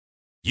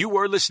You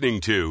are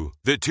listening to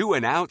the Two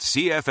and Out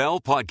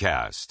CFL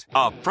podcast,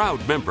 a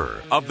proud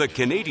member of the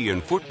Canadian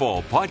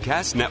Football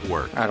Podcast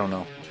Network. I don't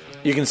know.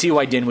 You can see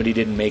why Dinwiddie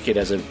didn't make it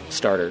as a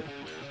starter.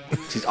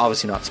 He's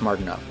obviously not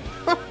smart enough.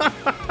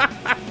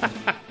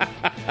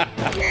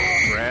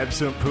 Grab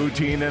some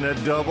poutine and a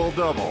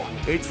double-double.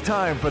 It's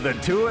time for the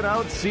Two and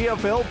Out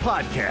CFL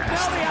podcast.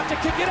 Now they have to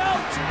kick it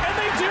out, and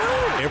they do!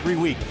 Every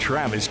week,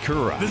 Travis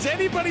Kura. Does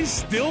anybody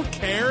still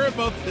care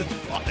about this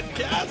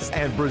podcast?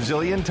 And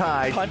Brazilian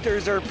Tide.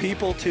 Punters are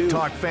people, too.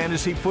 Talk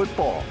fantasy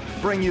football,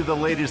 bring you the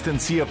latest in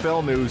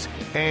CFL news,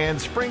 and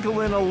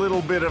sprinkle in a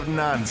little bit of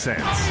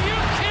nonsense. Are you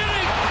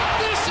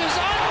kidding? This is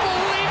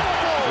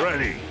unbelievable!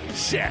 Ready,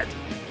 set,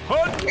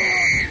 hunt!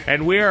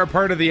 And we are a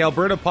part of the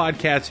Alberta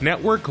Podcast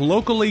Network,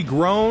 locally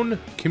grown,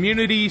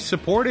 community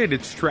supported.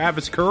 It's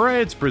Travis Kura,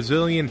 it's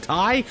Brazilian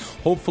Ty.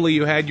 Hopefully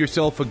you had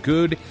yourself a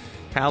good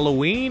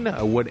Halloween,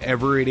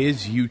 whatever it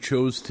is you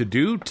chose to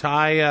do.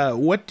 Ty,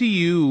 what do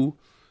you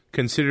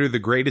consider the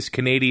greatest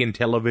Canadian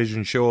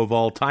television show of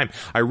all time?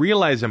 I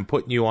realize I'm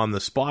putting you on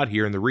the spot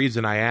here, and the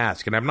reason I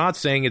ask, and I'm not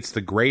saying it's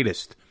the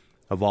greatest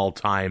of all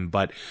time,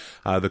 but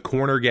the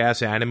Corner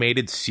Gas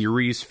animated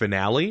series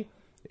finale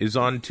is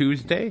on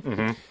Tuesday.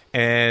 Mm-hmm.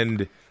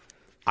 And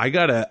I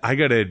gotta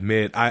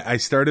admit, I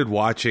started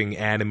watching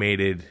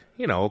animated,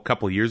 a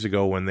couple years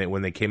ago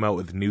when they came out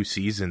with new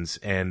seasons,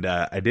 and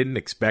I didn't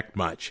expect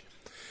much,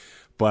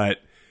 but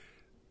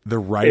the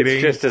writing,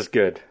 it's just as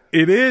good.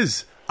 It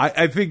is.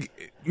 I think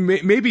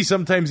maybe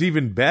sometimes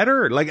even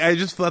better. Like, I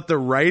just thought the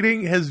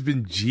writing has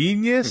been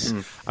genius.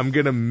 Mm-hmm. I'm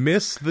gonna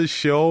miss the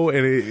show,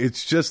 and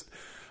it's just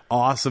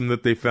awesome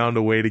that they found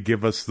a way to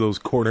give us those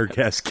Corner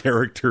Gas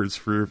characters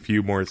for a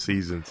few more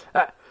seasons.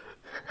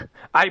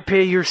 I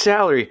pay your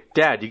salary,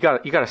 Dad. You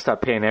got to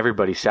stop paying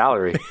everybody's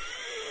salary.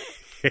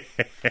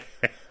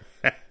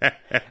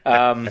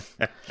 I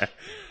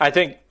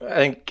think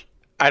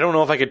I don't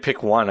know if I could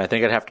pick one. I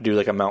think I'd have to do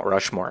like a Mount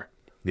Rushmore.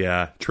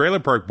 Yeah, Trailer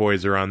Park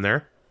Boys are on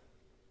there.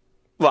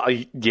 Well,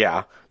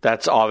 yeah,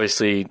 that's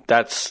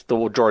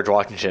the George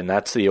Washington.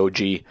 That's the OG.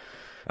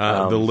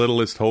 The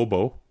Littlest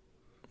Hobo.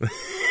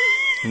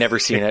 Never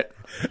seen it.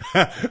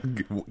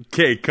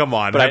 Okay, come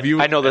on. But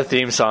I know the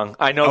theme song.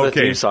 The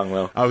theme song,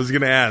 though. I was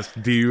going to ask,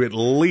 do you at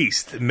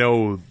least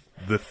know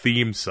the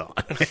theme song?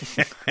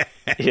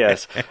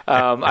 Yes.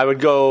 I would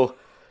go,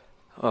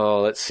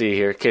 let's see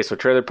here. Okay, so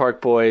Trailer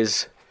Park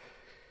Boys.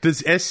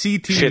 Does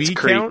SCTV Schitt's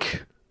count?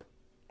 Creek.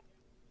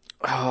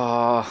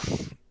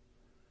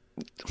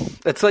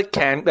 That's like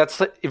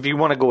if you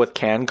want to go with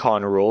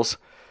CanCon rules.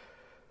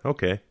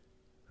 Okay.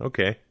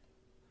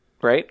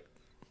 Right?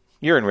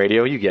 You're in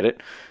radio, you get it.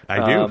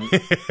 I do.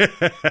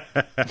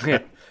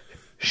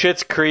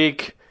 Schitt's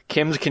Creek,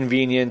 Kim's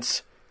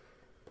Convenience,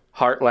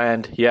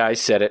 Heartland. Yeah, I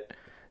said it.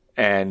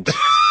 And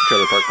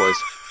Trailer Park Boys.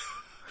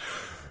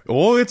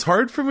 Oh, it's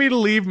hard for me to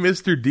leave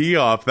Mr. D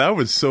off. That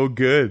was so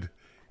good.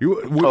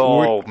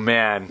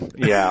 Man.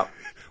 Yeah.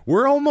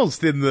 We're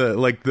almost in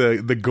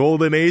the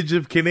golden age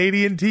of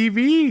Canadian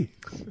TV.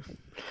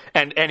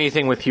 And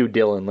anything with Hugh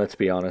Dillon, let's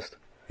be honest.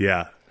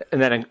 Yeah. And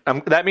then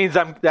that means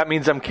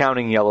I'm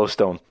counting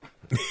Yellowstone.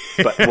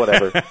 But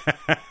whatever.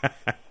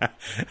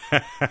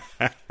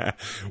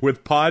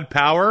 With Pod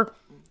Power,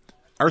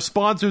 our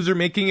sponsors are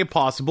making it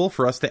possible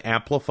for us to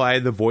amplify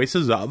the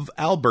voices of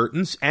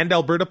Albertans and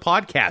Alberta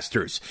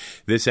podcasters.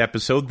 This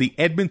episode, the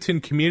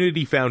Edmonton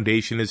Community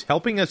Foundation is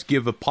helping us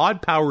give a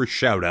Pod Power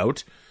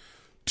shout-out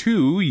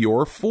to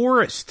Your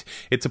Forest.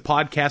 It's a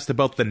podcast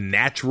about the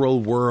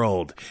natural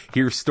world.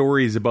 Hear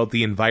stories about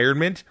the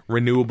environment,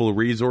 renewable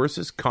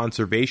resources,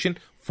 conservation,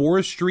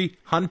 forestry,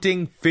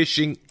 hunting,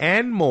 fishing,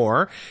 and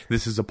more.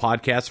 This is a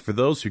podcast for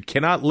those who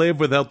cannot live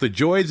without the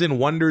joys and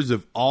wonders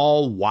of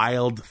all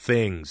wild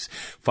things.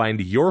 Find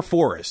Your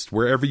Forest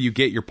wherever you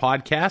get your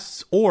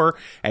podcasts or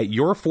at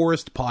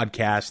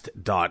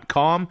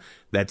yourforestpodcast.com.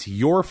 That's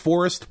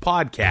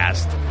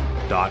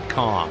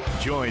yourforestpodcast.com.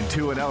 Join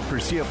Two and Out for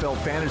CFL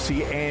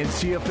Fantasy and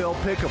CFL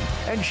Pick'em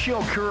and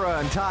show Kura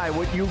and Ty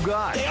what you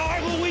got. They are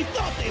who we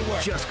thought they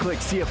were. Just click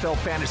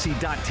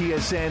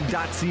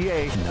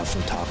cflfantasy.tsn.ca. Enough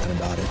from talking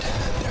about it.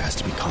 There has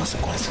to be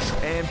consequences.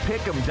 And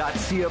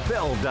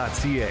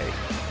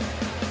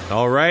pick'em.cfl.ca.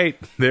 All right,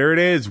 there it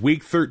is.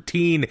 Week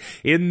 13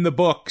 in the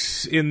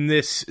books in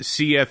this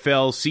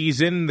CFL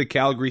season. The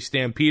Calgary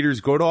Stampeders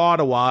go to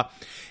Ottawa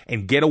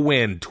and get a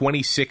win,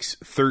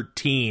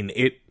 26-13.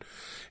 It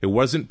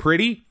wasn't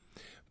pretty,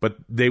 but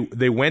they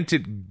went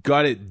and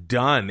got it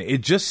done.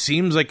 It just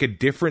seems like a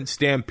different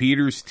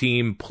Stampeders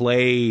team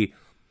play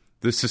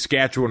the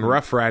Saskatchewan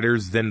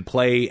Roughriders than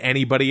play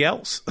anybody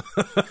else.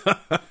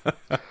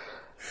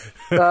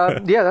 Yeah,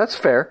 that's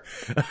fair.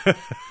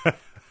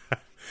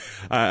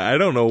 I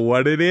don't know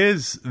what it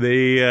is.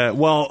 And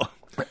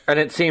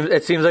it seems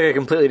like a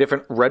completely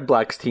different Red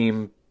Blacks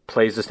team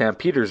plays the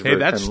Stampeders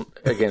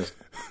against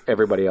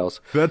everybody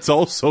else. That's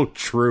also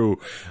true.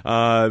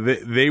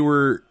 They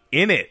were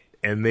in it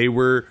and they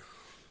were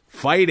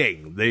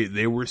fighting.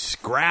 They were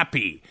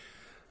scrappy.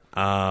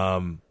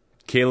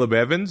 Caleb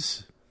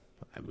Evans,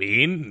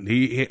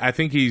 I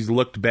think he's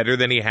looked better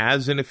than he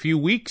has in a few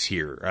weeks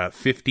here.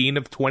 15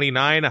 of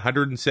 29,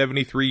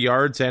 173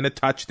 yards and a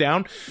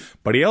touchdown.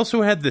 But he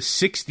also had the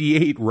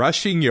 68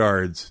 rushing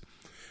yards.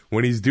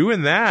 When he's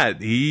doing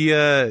that, he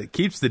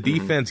keeps the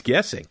defense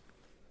guessing.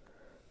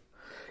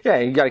 Yeah,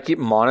 you got to keep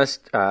him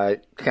honest.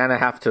 Kind of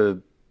have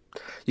to.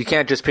 You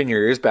can't just pin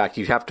your ears back.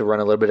 You have to run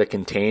a little bit of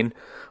contain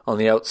on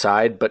the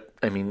outside. But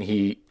I mean,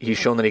 he's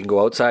shown that he can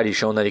go outside. He's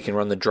shown that he can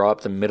run the draw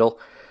up the middle.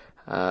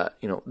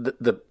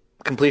 The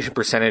completion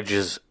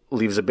percentage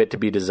leaves a bit to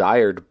be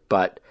desired,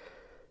 but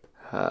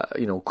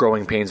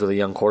growing pains with a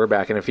young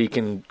quarterback. And if he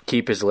can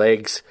keep his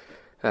legs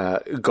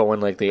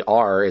going like they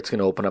are, it's going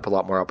to open up a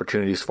lot more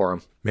opportunities for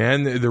him.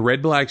 Man, the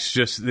Red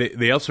Blacks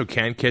they also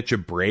can't catch a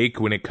break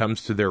when it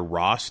comes to their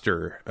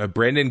roster.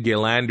 Brendan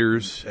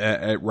Gillanders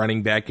at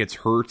running back gets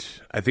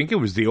hurt. I think it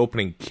was the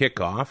opening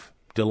kickoff.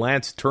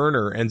 DeLance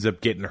Turner ends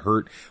up getting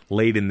hurt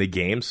late in the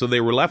game, so they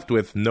were left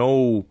with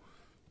no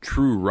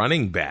true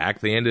running back.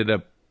 They ended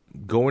up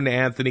going to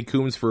Anthony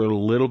Coombs for a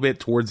little bit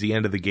towards the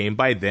end of the game.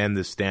 By then,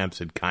 the Stamps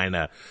had kind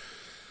of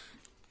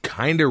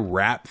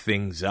wrapped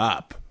things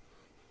up.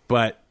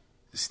 But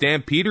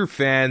Stampeder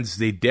fans,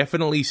 they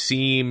definitely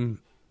seem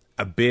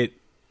a bit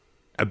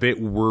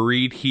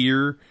worried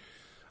here.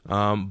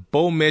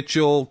 Bo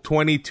Mitchell,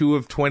 22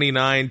 of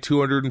 29,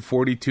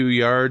 242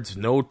 yards,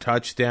 no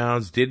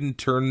touchdowns, didn't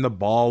turn the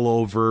ball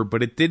over,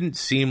 but it didn't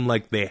seem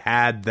like they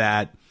had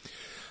that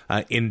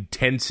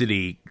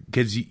intensity,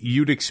 because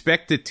you'd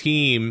expect a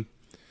team,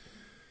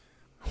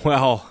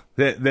 well,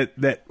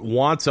 that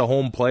wants a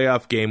home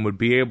playoff game would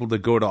be able to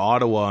go to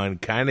Ottawa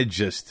and kind of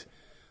just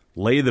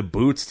lay the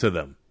boots to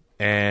them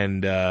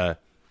and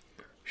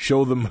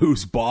show them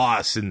who's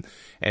boss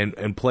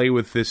and play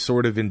with this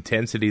sort of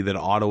intensity that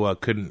Ottawa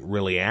couldn't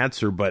really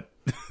answer. But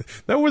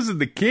that wasn't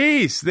the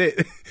case.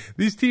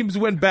 These teams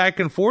went back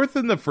and forth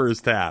in the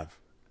first half.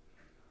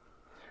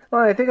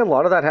 Well, I think a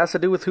lot of that has to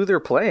do with who they're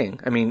playing.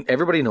 I mean,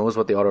 everybody knows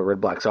what the Ottawa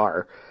Red Blacks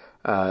are.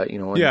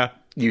 Yeah.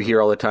 You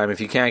hear all the time, if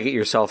you can't get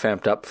yourself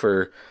amped up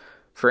for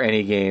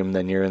any game,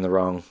 then you're in the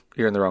wrong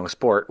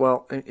sport.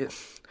 Well,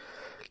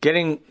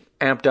 getting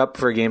amped up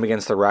for a game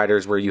against the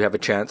Riders where you have a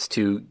chance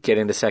to get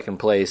into second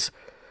place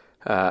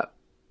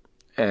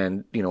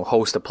and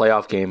host a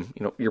playoff game,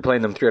 you're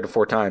playing them 3 out of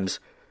 4 times,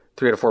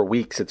 3 out of 4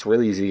 weeks. It's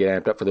really easy to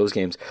get amped up for those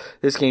games.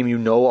 This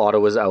game,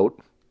 Ottawa's out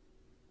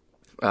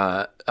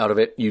of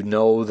it.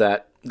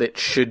 That it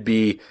should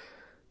be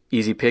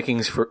easy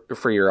pickings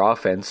for your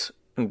offense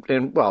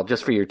and well,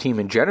 just for your team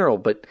in general.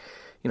 But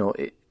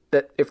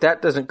that if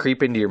that doesn't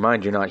creep into your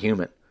mind, you're not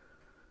human.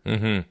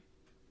 Mm-hmm.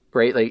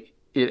 Right? Like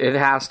it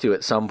has to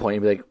at some point.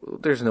 You'd be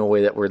like, there's no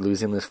way that we're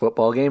losing this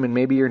football game, and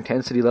maybe your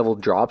intensity level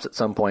drops at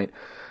some point.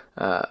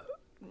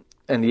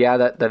 And yeah,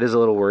 that is a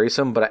little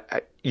worrisome.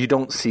 But you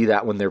don't see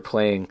that when they're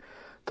playing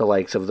the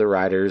likes of the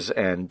Riders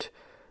and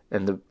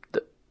the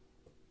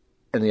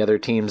other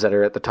teams that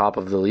are at the top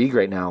of the league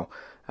right now.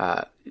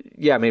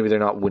 Maybe they're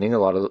not winning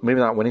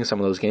not winning some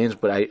of those games,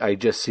 but I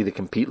just see the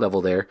compete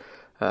level there.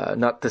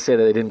 Not to say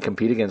that they didn't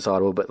compete against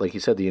Ottawa, but like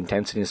you said, the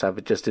intensity and stuff,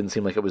 it just didn't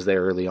seem like it was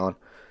there early on.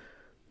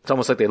 It's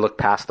almost like they looked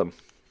past them.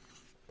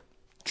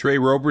 Trey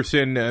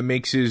Roberson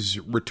makes his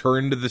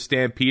return to the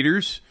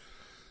Stampeders.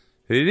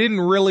 They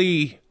didn't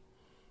really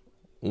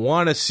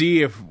want to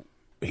see if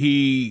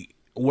he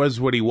was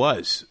what he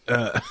was.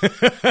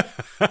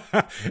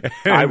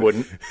 I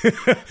wouldn't.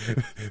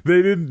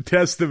 They didn't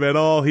test him at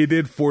all. He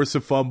did force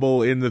a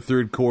fumble in the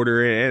third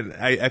quarter, and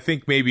I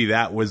think maybe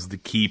that was the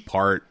key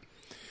part,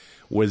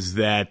 was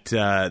that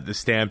the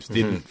Stamps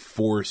didn't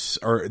force,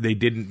 or they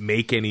didn't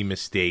make any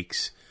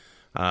mistakes,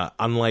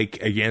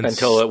 unlike against...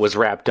 Until it was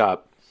wrapped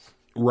up.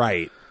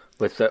 Right.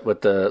 With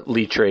the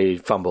Lee Trey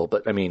fumble,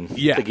 but I mean,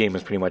 the game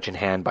was pretty much in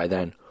hand by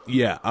then.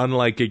 Yeah,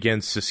 unlike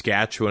against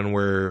Saskatchewan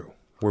where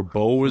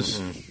Bo was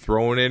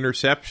throwing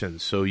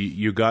interceptions. So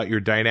you got your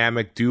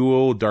dynamic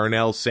duo,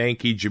 Darnell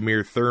Sankey,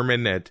 Jameer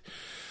Thurman at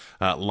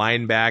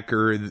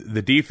linebacker.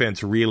 The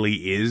defense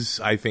really is,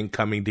 I think,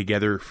 coming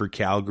together for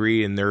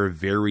Calgary, and they're a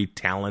very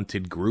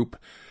talented group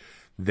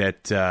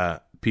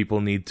that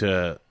people need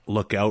to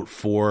look out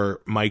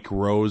for. Mike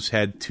Rose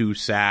had 2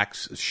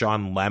 sacks.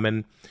 Sean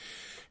Lemon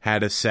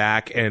had a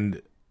sack.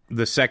 And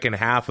the second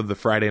half of the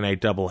Friday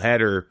night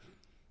doubleheader,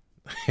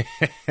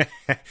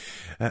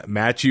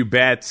 Matthew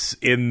Betts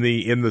in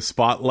the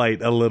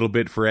spotlight a little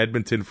bit for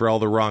Edmonton for all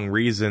the wrong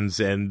reasons,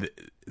 and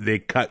they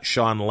cut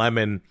Sean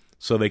Lemon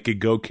so they could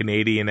go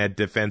Canadian at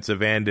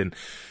defensive end, and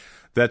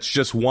that's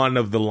just one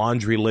of the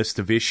laundry list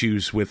of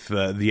issues with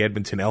the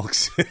Edmonton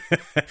Elks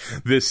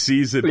this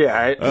season.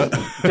 Yeah,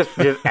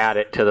 just add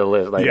it to the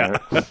list. Like, yeah.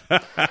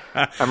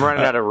 I'm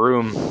running out of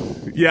room.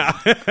 Yeah,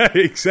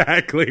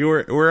 exactly.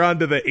 We're on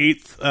to the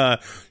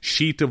 8th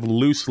sheet of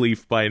loose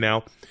leaf by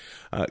now.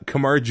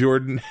 Kamar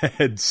Jordan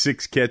had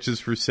 6 catches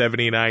for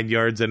 79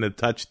 yards and a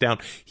touchdown.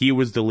 He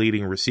was the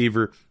leading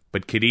receiver.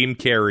 But Kadeem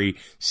Carey,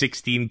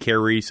 16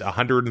 carries,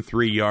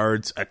 103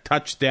 yards, a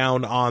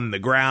touchdown on the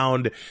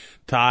ground.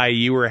 Ty,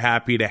 you were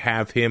happy to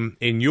have him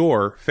in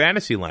your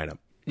fantasy lineup.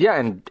 Yeah,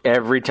 and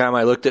every time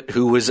I looked at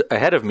who was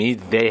ahead of me,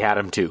 they had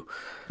him too.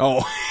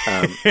 Oh,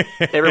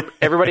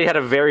 Everybody had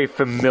a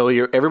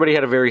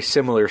very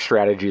similar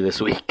strategy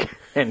this week,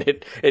 and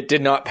it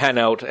did not pan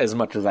out as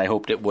much as I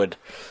hoped it would.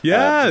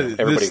 Yeah,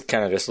 everybody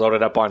kind of just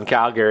loaded up on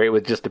Calgary. It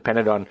was just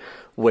depended on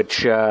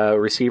which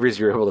receivers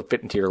you were able to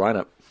fit into your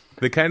lineup.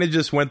 They kind of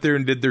just went there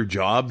and did their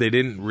job. They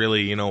didn't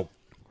really,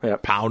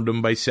 pound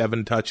them by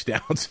 7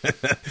 touchdowns.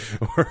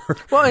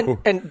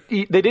 Well, and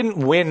they didn't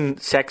win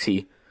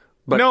sexy,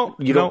 but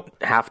you don't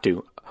have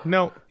to.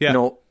 No,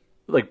 yeah.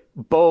 Like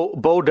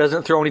Bo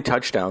doesn't throw any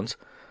touchdowns,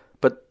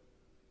 but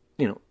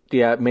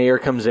Mayer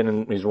comes in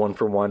and he's 1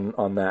 for 1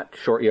 on that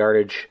short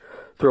yardage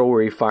throw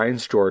where he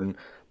finds Jordan,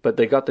 but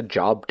they got the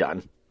job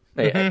done.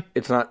 Mm-hmm.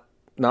 It's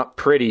not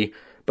pretty,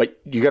 but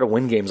you got to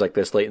win games like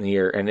this late in the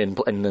year and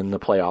in the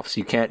playoffs.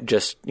 You can't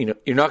just you're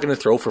not going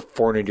to throw for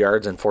 400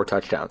 yards and 4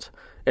 touchdowns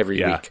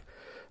every week.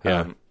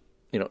 Yeah.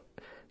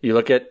 You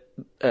look at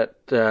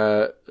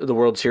the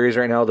World Series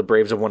right now. The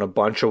Braves have won a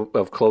bunch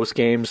of close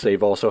games.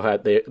 They've also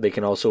had they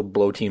can also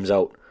blow teams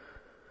out.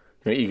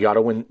 You got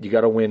to win. You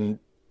got to win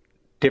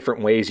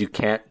different ways. You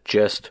can't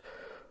just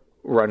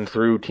run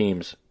through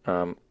teams.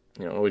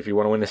 If you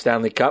want to win the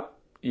Stanley Cup,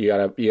 you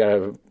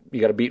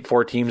gotta beat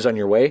 4 teams on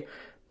your way.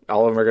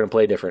 All of them are going to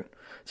play different.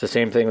 It's the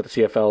same thing with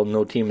the CFL.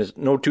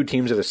 No 2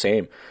 teams are the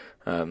same.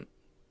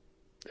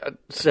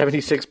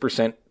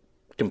 76%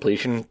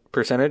 completion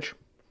percentage.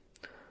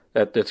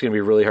 That's going to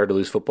be really hard to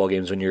lose football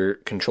games when you're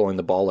controlling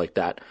the ball like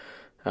that.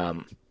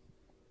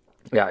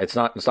 It's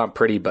not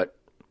pretty, but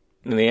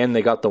in the end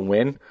they got the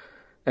win,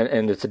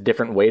 and it's a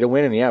different way to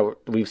win. And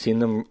we've seen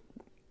them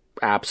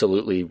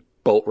absolutely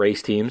boat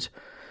race teams,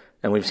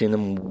 and we've seen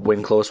them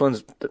win close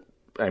ones.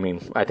 I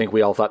mean, I think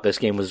we all thought this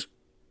game was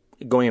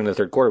going into the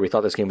third quarter. We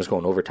thought this game was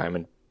going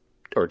overtime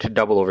or to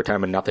double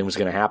overtime, and nothing was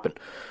going to happen.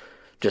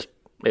 Just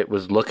it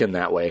was looking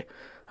that way,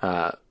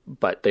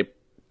 but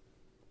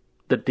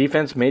the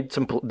defense made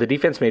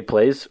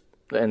plays,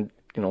 and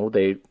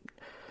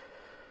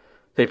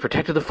they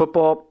protected the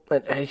football.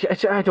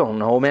 I don't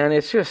know, man.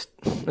 It's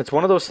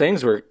one of those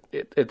things where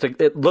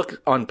it looked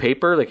on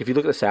paper, like if you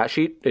look at the stat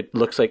sheet, it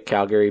looks like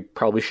Calgary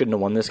probably shouldn't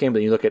have won this game.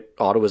 But you look at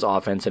Ottawa's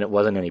offense, and it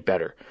wasn't any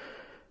better.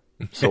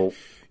 So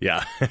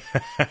yeah,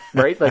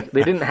 right? Like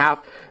Bo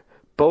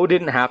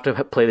didn't have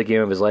to play the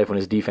game of his life when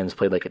his defense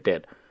played like it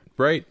did.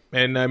 Right,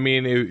 and I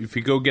mean, if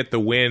you go get the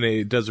win,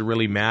 it doesn't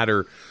really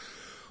matter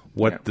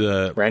what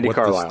the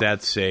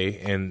stats say,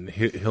 and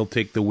he'll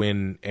take the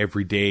win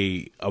every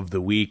day of the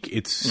week.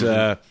 It's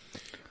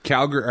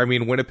Calgary. I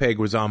mean, Winnipeg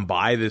was on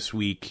bye this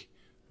week,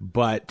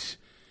 but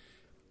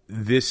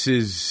this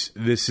is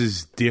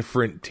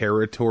different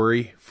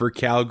territory for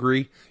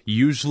Calgary.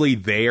 Usually,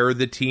 they are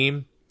the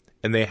team,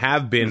 and they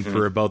have been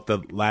for about the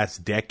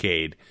last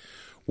decade,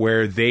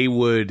 where they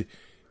would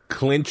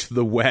clinch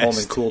the West. Home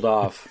and cooled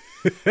off.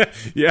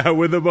 Yeah,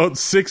 with about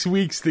 6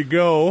 weeks to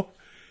go.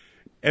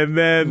 And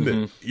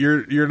then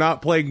you're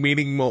not playing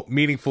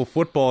meaningful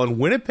football, and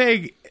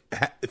Winnipeg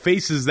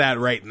faces that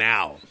right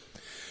now.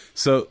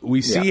 So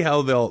we see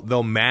how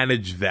they'll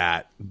manage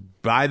that.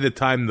 By the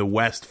time the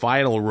West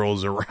final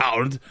rolls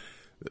around,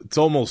 it's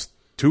almost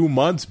 2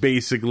 months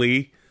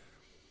basically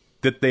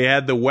that they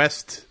had the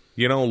West,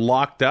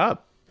 locked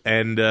up,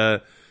 and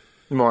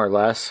more or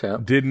less, yeah.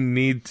 Didn't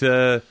need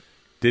to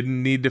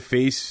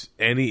face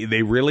any.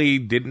 They really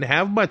didn't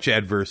have much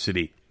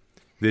adversity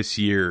this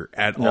year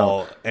at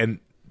all, and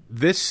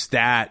this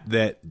stat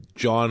that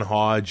John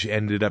Hodge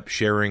ended up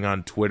sharing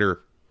on Twitter,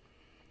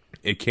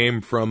 it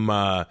came from,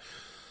 I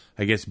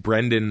guess,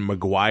 Brendan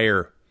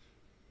McGuire,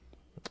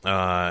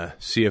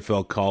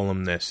 CFL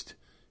columnist.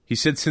 He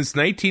said, since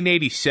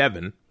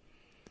 1987,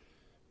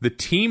 the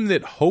team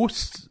that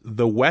hosts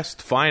the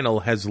West Final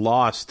has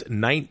lost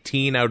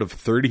 19 out of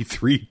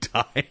 33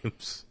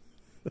 times.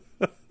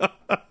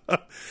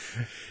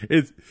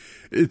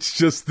 It's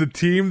just the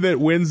team that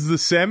wins the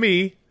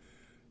semi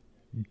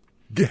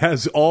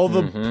has all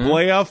the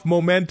playoff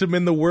momentum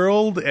in the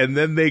world, and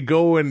then they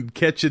go and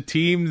catch a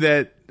team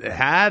that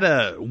had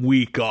a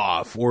week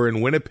off, or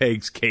in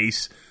Winnipeg's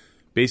case,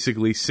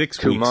 basically 6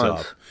 2 weeks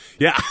months. off.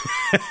 Yeah.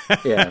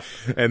 Yeah.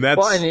 And that's...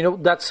 Well,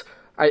 and that's...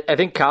 I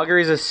think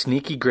Calgary's a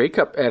sneaky Grey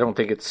Cup. I don't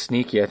think it's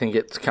sneaky. I think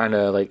it's kind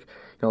of like,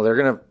 they're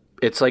going to...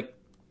 It's like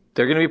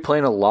they're going to be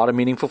playing a lot of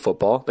meaningful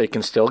football. They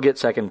can still get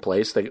second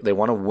place. They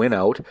want to win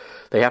out.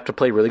 They have to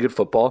play really good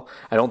football.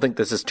 I don't think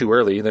this is too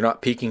early. They're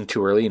not peaking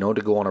too early, to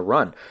go on a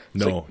run.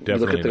 It's no,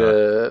 definitely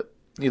not.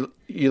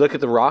 You look at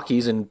the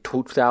Rockies in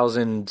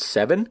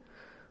 2007.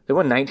 They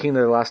won 19 of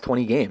their last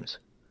 20 games.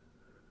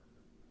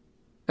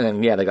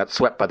 And then, they got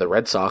swept by the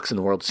Red Sox in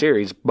the World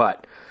Series.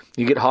 But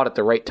you get hot at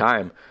the right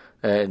time,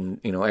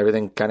 and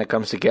everything kind of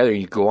comes together.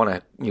 You go on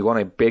a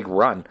big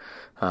run.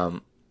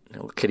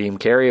 Kadeem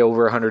Carey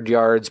over 100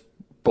 yards,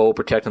 Bo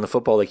protecting the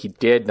football like he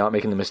did, not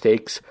making the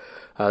mistakes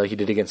like he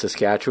did against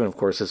Saskatchewan. Of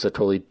course, it's a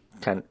totally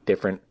kind of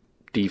different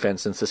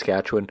defense than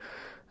Saskatchewan.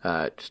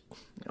 Just,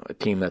 a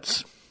team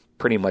that's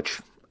pretty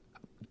much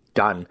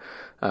done.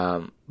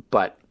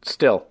 But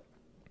still,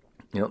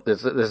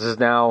 This is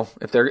now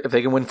if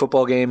they can win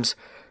football games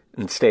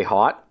and stay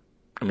hot.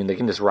 I mean, they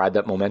can just ride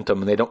that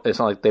momentum, and it's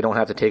not like they don't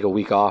have to take a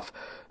week off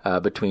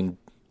between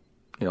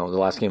the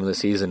last game of the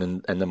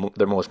season and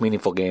their most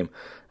meaningful game.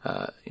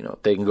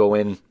 If they can go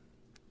in,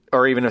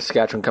 or even if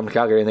Saskatchewan come to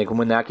Calgary and they can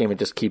win that game, it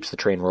just keeps the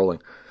train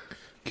rolling.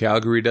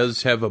 Calgary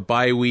does have a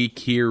bye week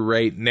here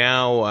right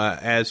now.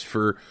 As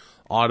for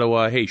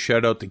Ottawa, hey,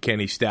 shout out to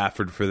Kenny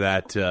Stafford for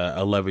that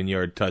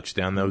 11-yard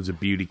touchdown. That was a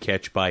beauty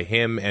catch by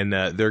him, and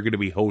they're going to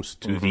be host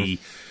to the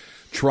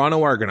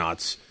Toronto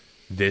Argonauts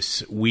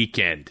this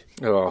weekend.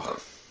 Oh.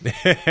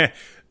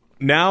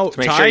 Now,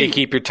 make sure you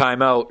keep your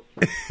time out.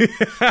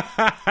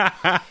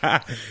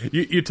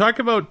 You talk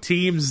about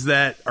teams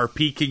that are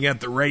peaking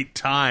at the right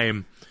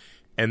time,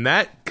 and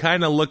that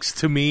kind of looks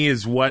to me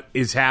as what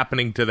is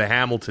happening to the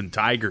Hamilton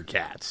Tiger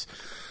Cats.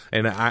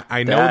 And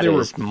I know that they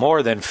were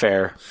more than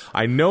fair.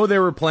 I know they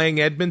were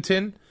playing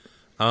Edmonton,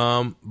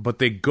 but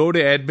they go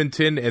to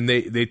Edmonton and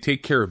they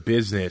take care of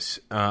business.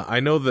 I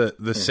know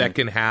the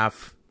second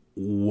half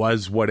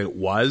was what it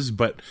was,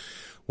 but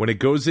when it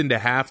goes into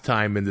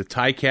halftime and the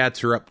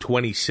Ticats are up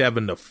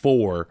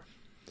 27-4,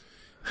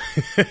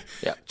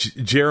 yeah.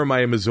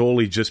 Jeremiah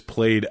Mazzoli just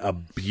played a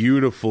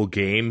beautiful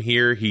game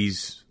here.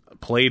 He's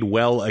played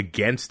well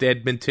against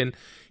Edmonton.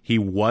 He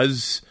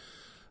was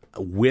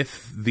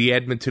with the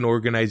Edmonton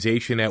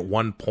organization at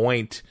one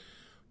point,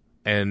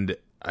 and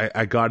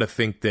I got to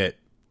think that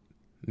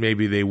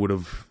maybe they would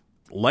have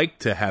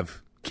liked to have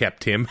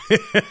kept him.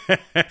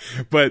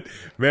 But,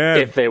 man.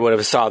 If they would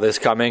have saw this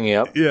coming,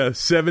 yep. Yeah,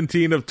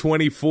 17 of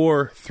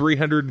 24,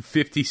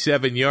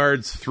 357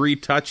 yards, 3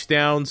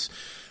 touchdowns,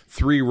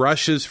 3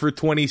 rushes for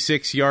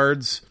 26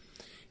 yards.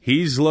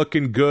 He's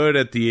looking good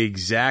at the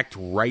exact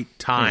right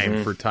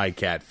time for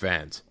Ticat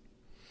fans.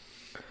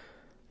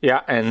 Yeah,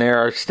 and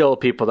there are still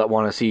people that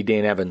want to see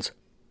Dane Evans.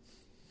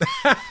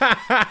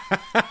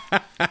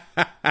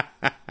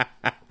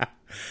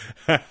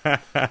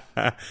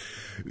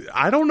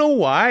 I don't know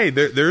why.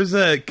 There's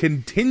a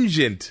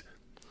contingent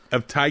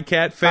of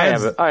Ticat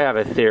fans. I have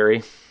a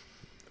theory.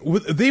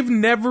 They've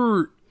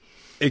never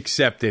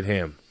accepted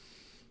him.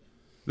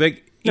 I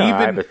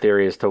have a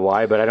theory as to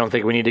why, but I don't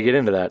think we need to get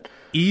into that.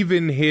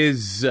 Even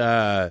his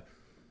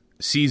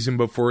season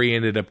before he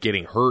ended up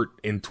getting hurt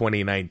in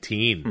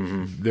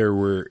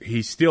 2019,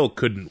 he still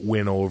couldn't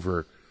win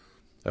over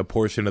a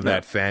portion of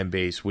that fan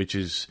base, which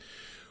is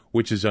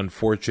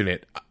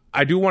unfortunate.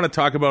 I do want to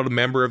talk about a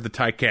member of the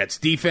Ticats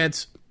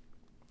defense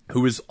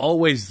who is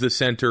always the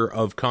center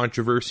of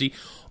controversy,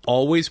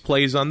 always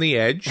plays on the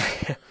edge.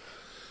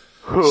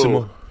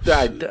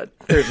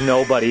 There's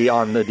nobody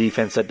on the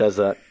defense that does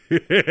that.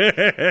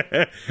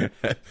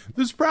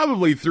 There's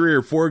probably 3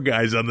 or 4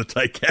 guys on the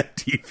Ticat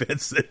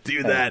defense that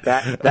do that.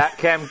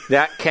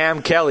 That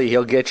Cam Kelly,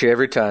 he'll get you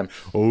every time.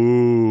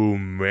 Oh,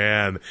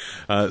 man.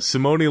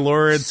 Simone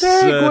Lawrence.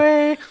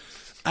 Segway.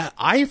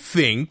 I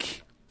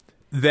think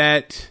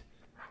that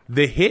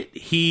the hit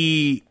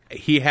he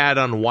had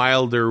on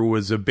Wilder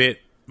was a bit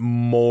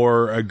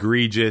more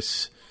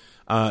egregious.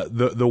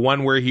 The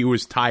one where he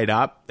was tied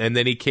up and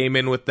then he came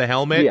in with the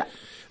helmet. Yeah.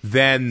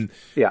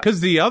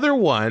 Because the other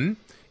one,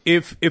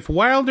 if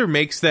Wilder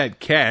makes that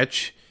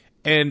catch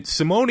and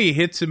Simone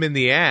hits him in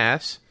the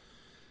ass,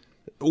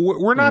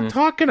 we're not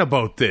talking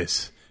about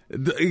this.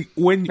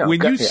 When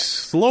you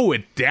slow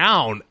it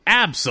down,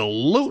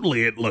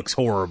 absolutely it looks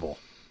horrible.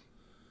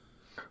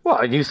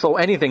 Well, you slow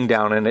anything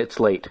down and it's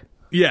late.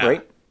 Yeah.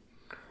 Right?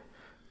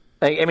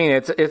 I mean,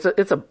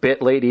 it's a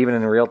bit late even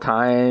in real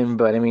time,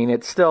 but I mean,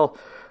 it's still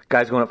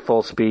guys going at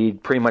full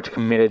speed, pretty much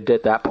committed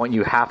at that point.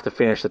 You have to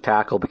finish the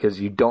tackle because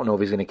you don't know if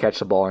he's going to catch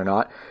the ball or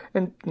not.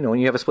 And, when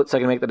you have a split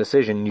second to make the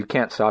decision, you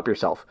can't stop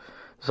yourself.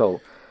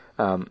 So,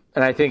 and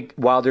I think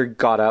Wilder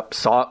got up,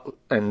 saw,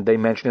 and they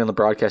mentioned it on the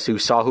broadcast, he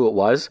saw who it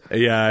was.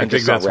 Yeah, I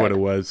think that's what it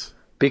was.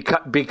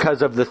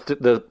 Because of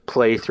the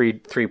play,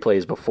 three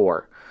plays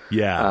before.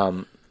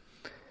 Yeah.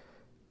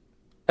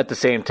 At the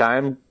same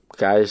time,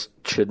 guys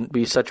shouldn't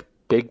be such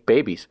big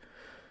babies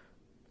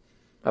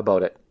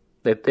about it.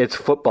 It's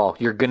football.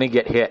 You're going to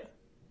get hit.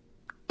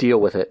 Deal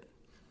with it.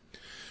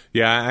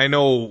 Yeah, I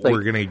know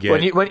we're going to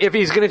get... If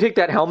he's going to take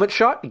that helmet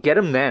shot, get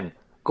him then.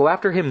 Go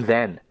after him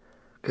then.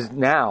 Because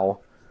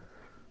now,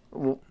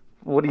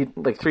 what do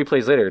you... 3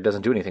 plays later, it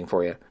doesn't do anything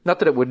for you. Not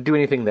that it would do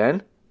anything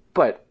then,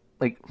 but,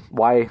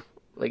 why...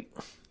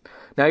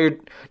 now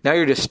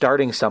you're just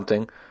starting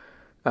something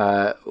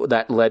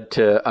that led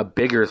to a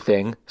bigger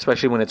thing,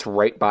 especially when it's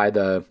right by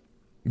the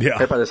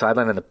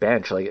sideline and the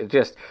bench. It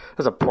just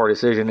was a poor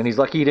decision, and he's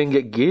lucky he didn't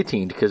get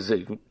guillotined because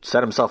he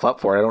set himself up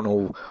for it. I don't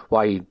know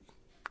why he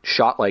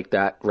shot like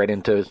that right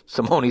into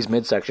Simone's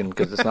midsection,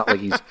 because it's not like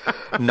he's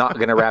not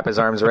going to wrap his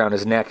arms around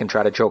his neck and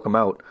try to choke him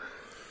out.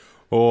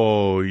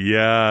 Oh,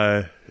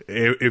 yeah.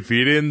 If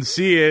you didn't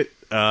see it,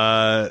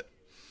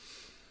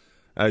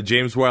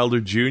 James Wilder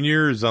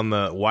Jr. is on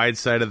the wide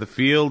side of the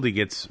field. He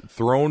gets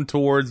thrown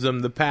towards him.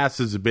 The pass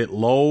is a bit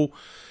low.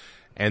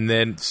 And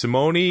then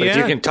Simone... But if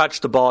you can touch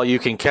the ball, you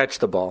can catch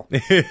the ball.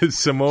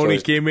 Simone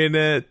came in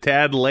a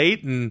tad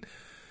late, and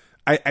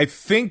I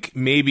think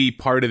maybe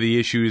part of the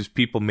issue is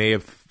people may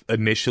have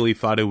initially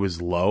thought it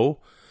was low,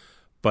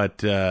 but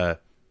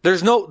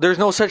there's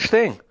no such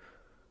thing.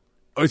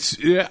 It's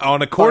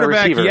on a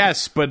quarterback, receiver.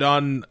 yes, but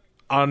on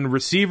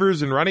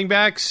receivers and running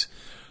backs,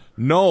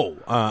 no.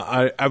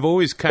 I've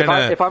always kind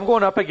of if I'm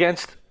going up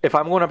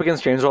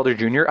against James Wilder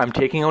Jr., I'm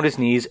taking out his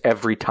knees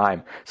every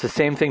time. It's the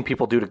same thing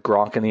people do to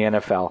Gronk in the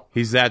NFL.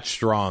 he's that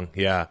strong,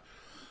 yeah.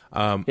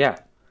 Yeah.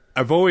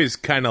 I've always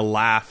kind of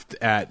laughed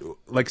at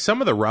like some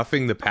of the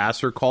roughing the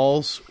passer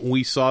calls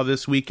we saw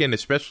this weekend,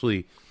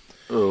 especially.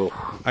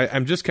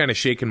 I'm just kind of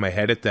shaking my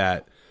head at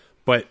that,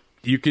 but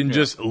you can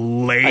just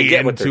lay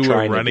into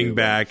a running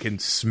back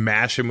and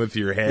smash him with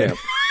your head.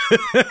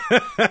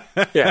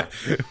 Yeah.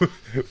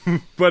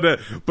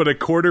 but a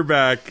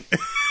quarterback,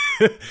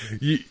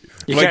 you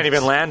can't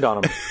even land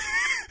on him.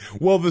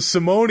 Well,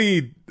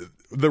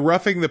 the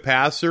roughing the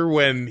passer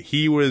when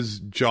he was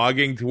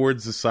jogging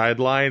towards the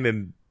sideline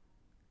and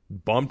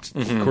bumped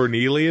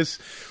Cornelius,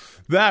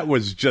 that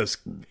was just,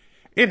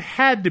 it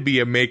had to be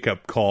a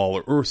makeup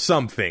call or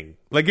something.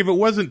 Like if it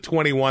wasn't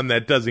 21,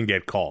 that doesn't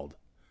get called.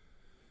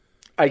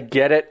 I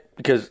get it,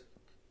 because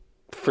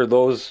for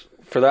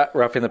that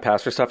roughing the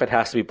passer stuff, it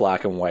has to be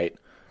black and white.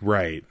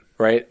 Right.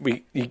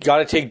 You got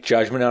to take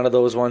judgment out of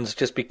those ones,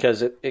 just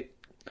because it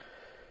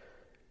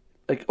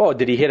like, oh,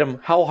 did he hit him?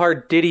 How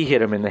hard did he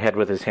hit him in the head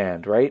with his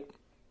hand? Right?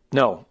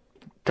 No.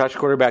 Touch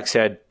quarterback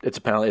said it's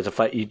a penalty. It's a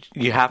fight.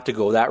 You have to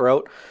go that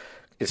route.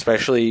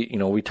 Especially,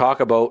 we talk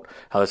about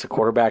how it's a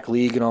quarterback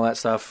league and all that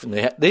stuff,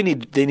 and they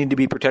need to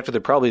be protected. They're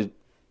probably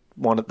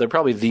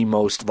the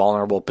most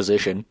vulnerable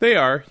position. They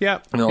are, yeah.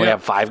 And they only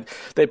have five.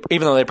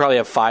 Even though they probably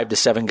have 5 to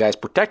 7 guys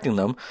protecting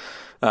them,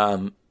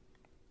 they're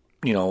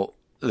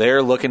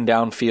looking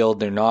downfield.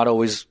 They're not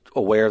always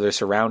aware of their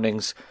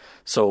surroundings.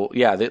 So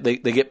yeah,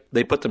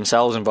 they put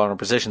themselves in vulnerable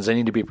positions. They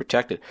need to be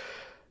protected.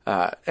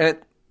 And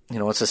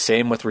it's the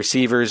same with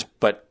receivers,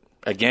 but.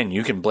 Again,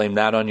 you can blame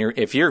that on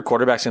if your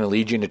quarterback's going to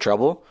lead you into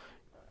trouble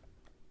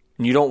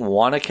and you don't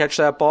want to catch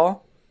that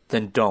ball,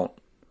 then don't.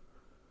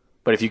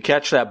 But if you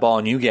catch that ball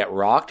and you get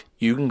rocked,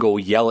 you can go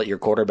yell at your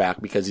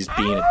quarterback because he's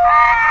being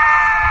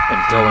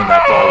and throwing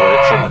that ball where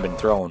it shouldn't have been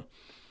thrown.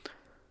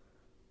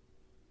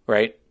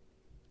 Right?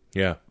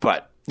 Yeah.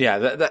 But,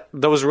 yeah,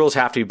 those rules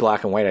have to be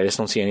black and white. I just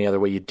don't see any other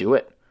way you do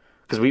it.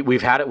 Because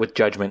we've had it with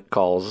judgment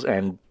calls,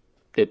 and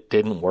it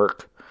didn't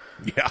work.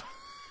 Yeah.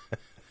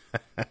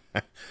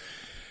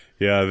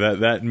 Yeah,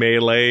 that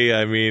melee,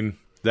 I mean,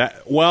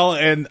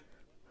 and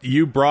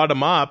you brought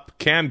him up.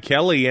 Cam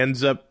Kelly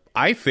ends up,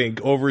 I think,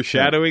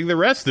 overshadowing the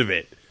rest of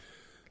it.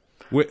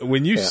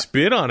 When you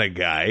spit on a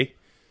guy,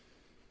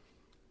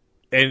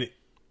 and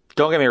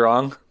don't get me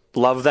wrong,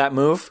 love that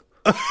move,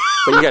 but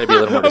you got to be a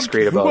little more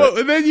discreet about it.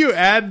 And then you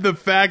add the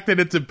fact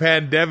that it's a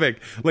pandemic.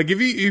 Like if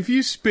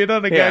you spit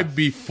on a guy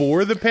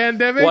before the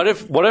pandemic, what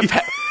if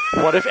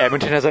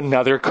Edmonton has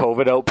another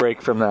COVID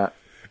outbreak from that?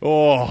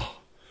 Oh.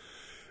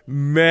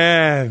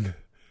 Man,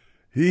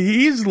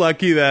 he's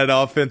lucky that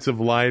offensive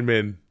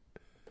lineman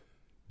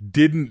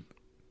didn't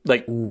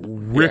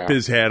rip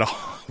his head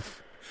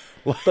off.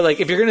 But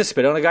if you're going to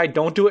spit on a guy,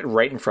 don't do it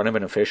right in front of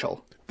an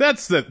official.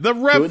 That's the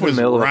ref was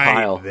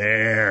right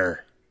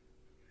there.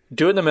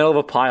 Do it in the middle of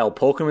a pile.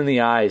 Poke him in the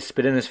eyes.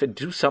 Spit in his face.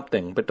 Do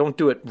something, but don't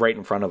do it right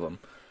in front of him.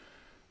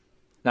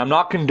 Now, I'm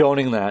not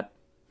condoning that.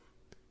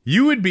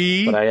 You would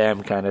be, but I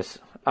am kind of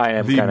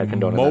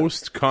condoning the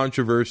most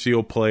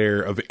controversial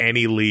player of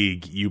any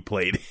league you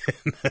played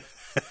in.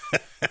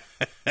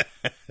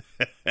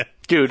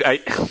 Dude, I'm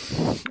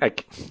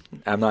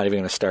not even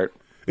going to start.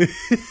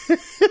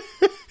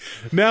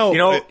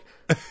 No,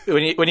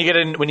 when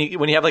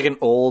you have like an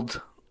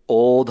old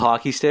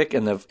hockey stick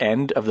and the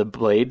end of the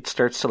blade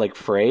starts to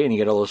fray and you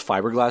get all those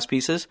fiberglass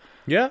pieces.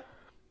 Yeah.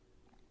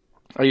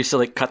 I used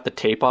to cut the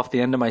tape off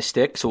the end of my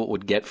stick so it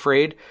would get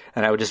frayed,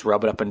 and I would just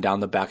rub it up and down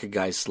the back of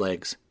guys'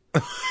 legs.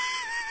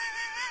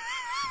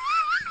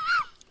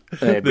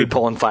 And they'd be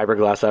pulling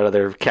fiberglass out of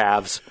their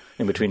calves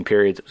in between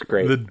periods. It was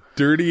great. The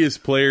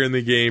dirtiest player in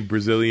the game,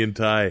 Brazilian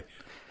Tie.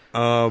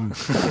 I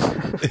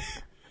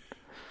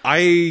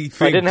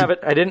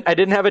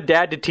didn't have a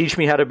dad to teach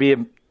me how to be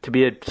a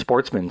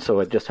sportsman, so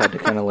I just had to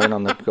kind of learn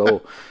on the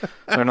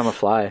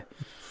fly.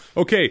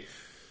 Okay,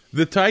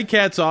 the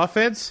Ticats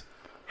offense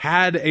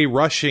had a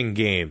rushing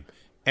game,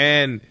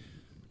 and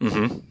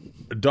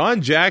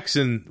Don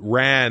Jackson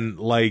ran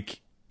like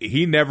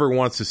he never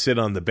wants to sit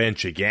on the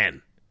bench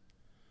again.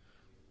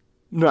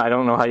 No, I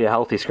don't know how you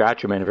healthy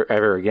scratch him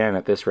ever again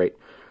at this rate.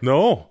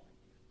 No.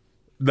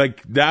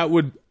 That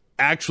would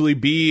actually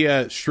be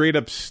a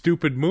straight-up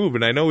stupid move,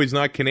 and I know he's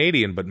not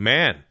Canadian, but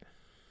man.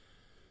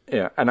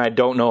 Yeah, and I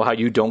don't know how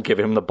you don't give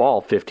him the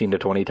ball 15 to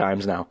 20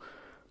 times now.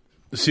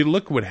 See,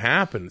 look what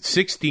happened.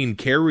 16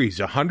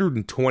 carries,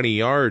 120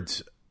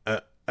 yards,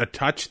 a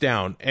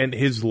touchdown, and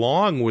his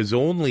long was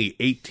only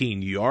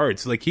 18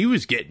 yards. He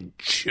was getting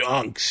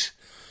chunks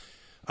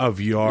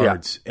of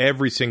yards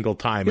every single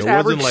time. It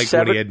wasn't like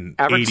when he had an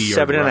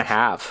 80-yard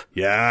 7.5.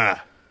 Yeah.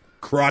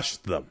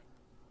 Crushed them.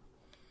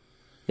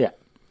 Yeah.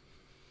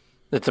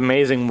 It's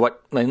amazing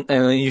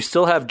and you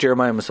still have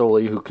Jeremiah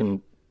Masoli who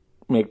can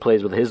make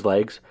plays with his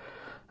legs.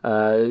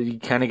 You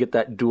kind of get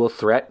that dual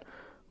threat,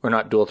 or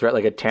not dual threat,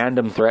 like a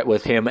tandem threat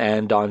with him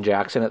and Don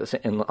Jackson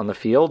on the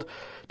field.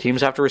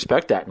 Teams have to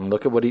respect that, and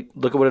look at what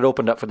it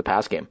opened up for the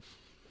pass game.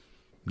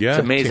 Yeah, it's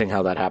amazing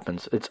how that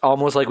happens. It's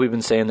almost like we've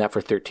been saying that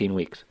for 13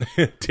 weeks.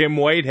 Tim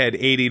White had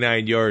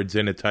 89 yards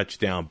and a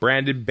touchdown.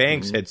 Brandon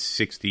Banks had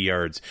 60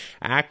 yards.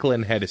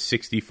 Ackland had a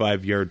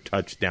 65-yard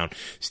touchdown.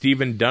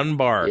 Stephen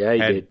Dunbar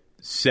had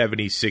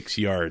 76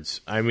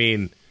 yards. I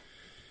mean,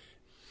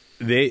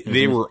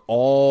 they were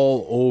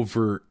all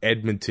over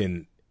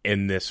Edmonton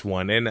in this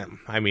one. And,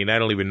 I mean, I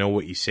don't even know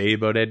what you say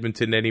about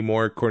Edmonton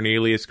anymore.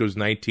 Cornelius goes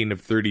 19 of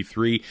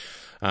 33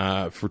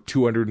 for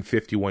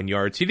 251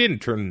 yards. He didn't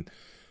turn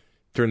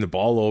the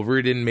ball over.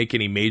 He didn't make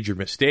any major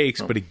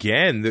mistakes. But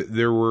again,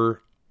 there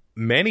were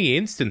many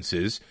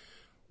instances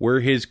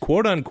where his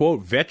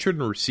quote-unquote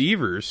veteran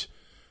receivers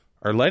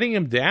are letting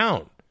him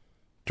down.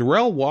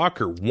 Darrell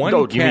Walker,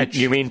 catch.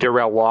 You mean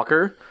Darrell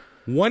Walker?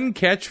 One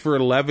catch for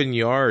 11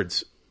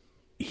 yards.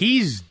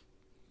 He's...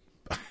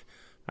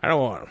 I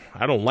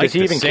don't like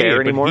to say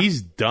it, but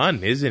he's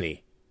done, isn't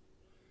he?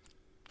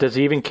 Does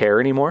he even care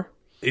anymore?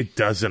 It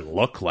doesn't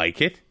look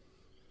like it.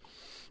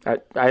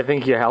 I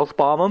think you house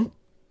bomb him.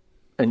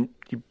 And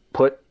you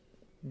put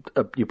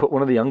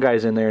one of the young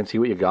guys in there and see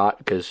what you got,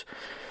 because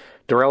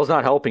Darrell's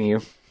not helping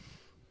you.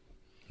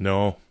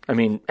 No. I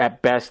mean,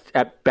 at best,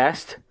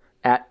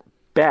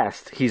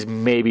 he's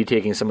maybe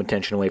taking some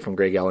attention away from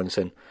Greg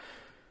Ellingson.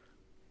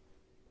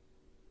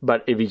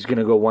 But if he's going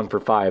to go 1 for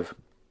 5,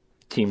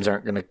 teams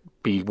aren't going to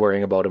be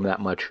worrying about him that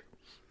much.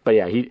 But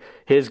yeah,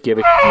 his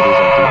gimmick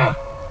is empty.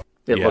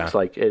 It looks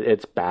like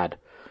it's bad.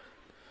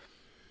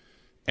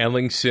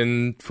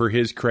 Ellingson, for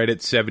his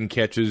credit, 7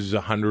 catches,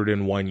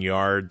 101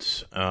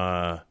 yards.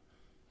 And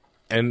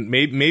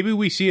maybe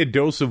we see a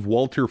dose of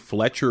Walter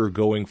Fletcher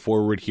going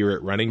forward here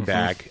at running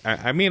back.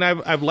 I mean,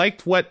 I've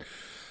liked what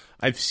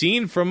I've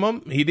seen from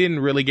him. He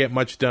didn't really get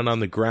much done on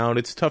the ground.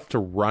 It's tough to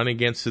run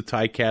against the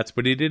Ticats,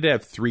 but he did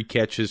have 3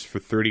 catches for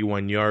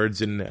 31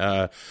 yards.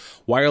 And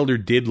Wilder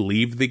did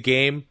leave the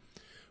game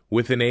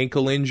with an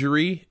ankle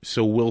injury,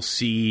 so we'll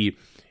see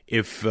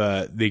if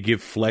they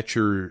give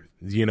Fletcher,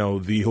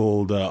 the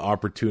old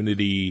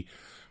opportunity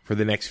for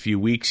the next few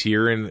weeks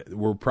here. And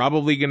we're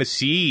probably going to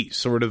see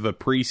sort of a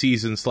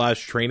preseason /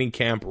 training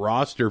camp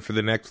roster for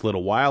the next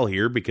little while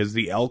here, because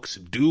the Elks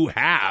do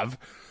have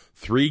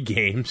 3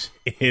 games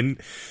in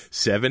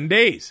 7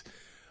 days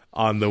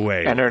on the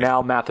way. And are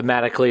now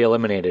mathematically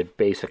eliminated,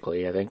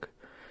 basically, I think.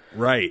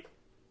 Right.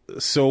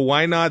 So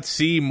why not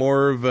see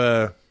more of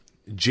a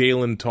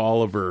Jalen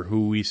Tolliver,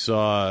 who we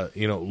saw,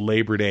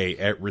 Labor Day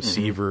at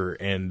receiver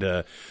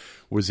and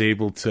was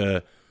able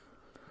to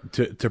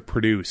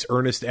produce.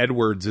 Ernest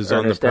Edwards is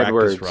on the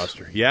practice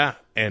roster. Yeah,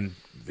 and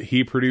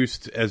he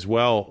produced as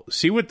well.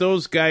 See what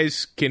those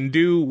guys can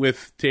do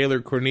with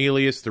Taylor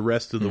Cornelius the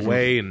rest of the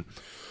way, and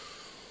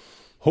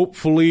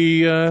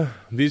hopefully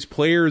these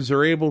players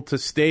are able to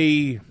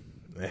stay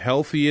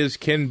healthy as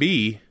can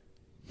be.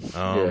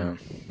 Yeah.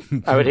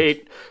 I would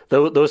hate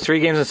those 3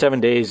 games in 7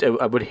 days.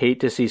 I would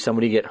hate to see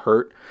somebody get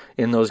hurt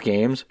in those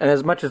games. And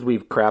as much as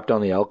we've crapped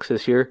on the Elks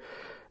this year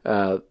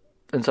and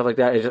stuff like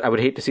that, I would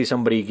hate to see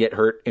somebody get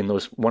hurt in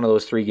one of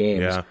those 3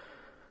 games,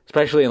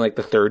 especially in like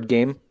the 3rd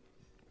game,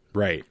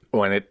 right?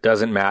 When it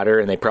doesn't matter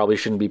and they probably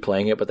shouldn't be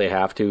playing it, but they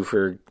have to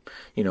for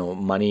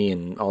money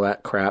and all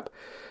that crap.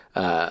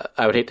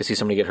 I would hate to see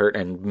somebody get hurt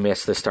and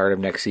miss the start of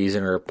next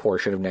season or a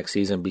portion of next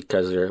season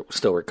because they're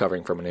still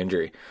recovering from an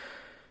injury.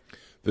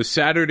 The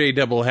Saturday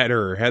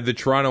doubleheader had the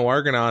Toronto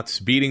Argonauts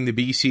beating the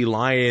BC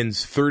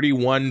Lions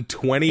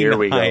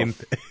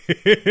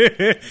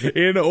 31-29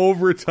 in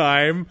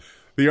overtime.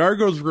 The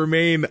Argos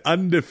remain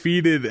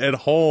undefeated at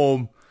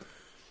home.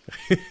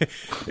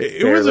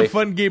 It was a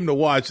fun game to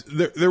watch.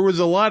 There was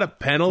a lot of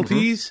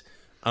penalties,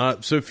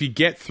 so if you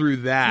get through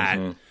that,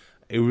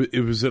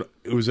 it was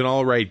an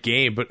all right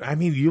game. But I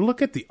mean, you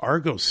look at the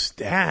Argos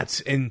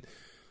stats and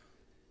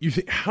you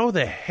think, how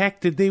the heck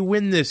did they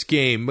win this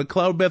game?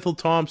 McLeod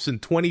Bethel-Thompson,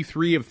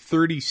 23 of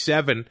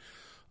 37,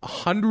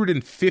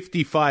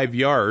 155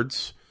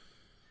 yards,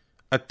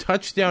 a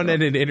touchdown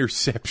and an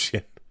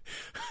interception.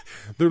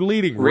 Their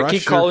leading Ricky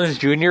rusher, Collins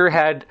Jr.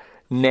 had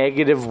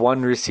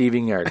 -1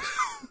 receiving yards.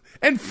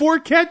 and 4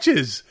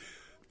 catches.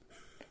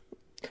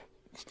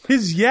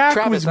 His yak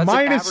Travis, was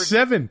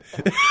 -7.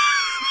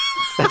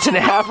 That's an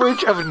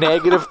average of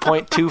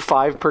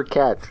 -0.25 per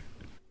catch.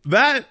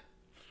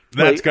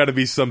 That's got to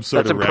be some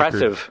sort of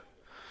impressive. record.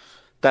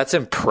 That's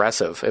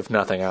impressive, if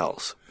nothing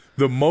else.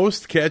 The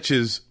most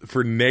catches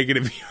for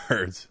negative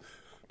yards.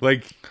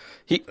 Like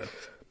he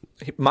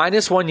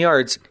 -1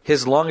 yards.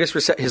 His long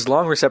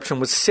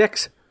reception was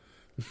 6.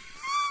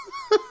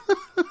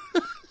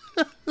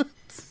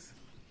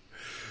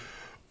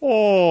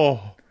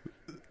 Oh,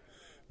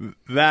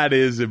 that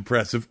is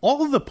impressive.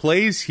 All of the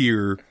plays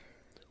here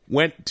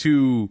went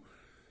to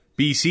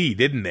BC,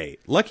 didn't they?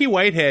 Lucky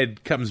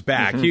Whitehead comes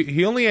back.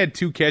 He only had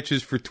 2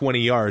 catches for 20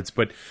 yards,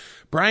 but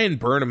Brian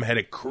Burnham had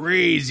a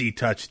crazy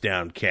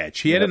touchdown catch.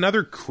 He had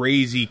another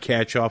crazy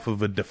catch off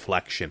of a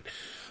deflection.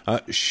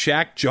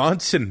 Shaq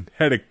Johnson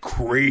had a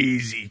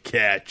crazy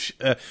catch.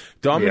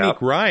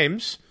 Dominique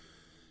Rhymes,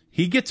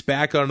 he gets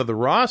back onto the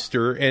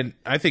roster, and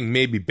I think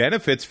maybe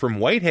benefits from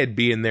Whitehead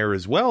being there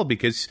as well,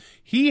 because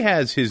he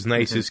has his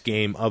nicest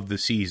game of the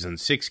season.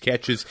 6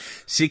 catches,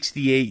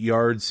 68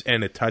 yards,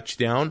 and a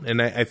touchdown.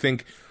 And I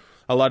think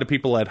a lot of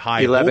people had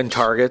high 11 hopes.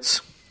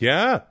 targets.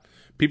 Yeah.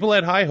 People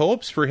had high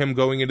hopes for him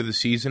going into the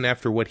season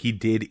after what he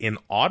did in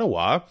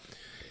Ottawa,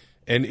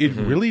 and it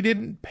really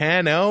didn't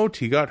pan out.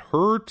 He got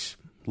hurt,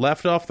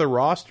 left off the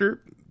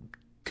roster,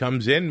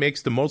 comes in,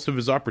 makes the most of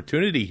his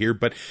opportunity here.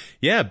 But,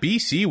 yeah,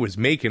 BC was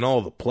making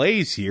all the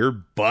plays here,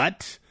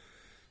 but...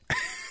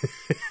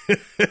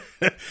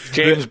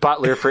 James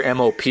Butler for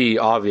MOP,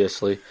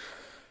 obviously.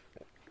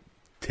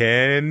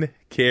 10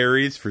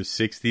 carries for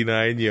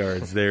 69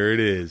 yards. There it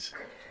is.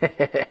 Nice.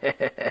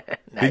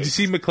 Did you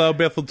see McLeod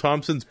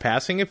Bethel-Thompson's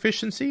passing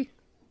efficiency?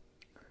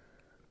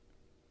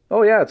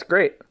 Oh, yeah, it's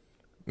great.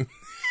 It's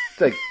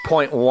like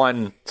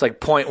 0.1. It's like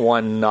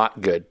 0.1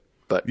 not good.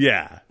 But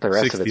yeah, the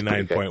rest of it's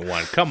pretty good.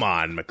 69.1. Come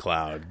on,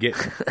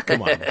 McLeod.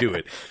 Come on, do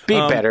it. Be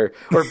better.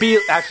 Or be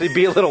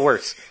a little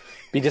worse.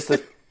 Be just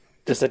a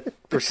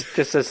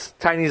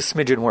tiny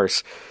smidgen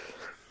worse.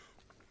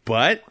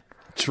 But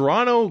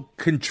Toronto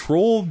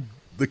controlled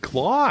the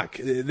clock.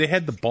 They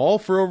had the ball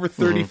for over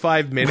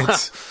 35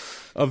 minutes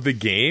of the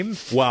game.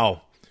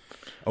 Wow.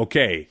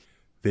 Okay.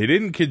 They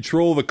didn't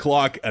control the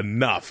clock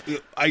enough.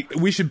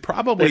 We should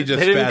probably they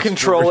didn't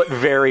control it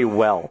very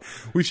well.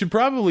 We should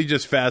probably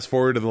just fast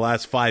forward to the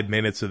last 5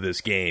 minutes of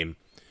this game,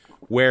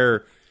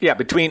 where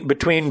between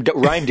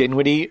Ryan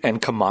Dinwiddie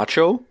and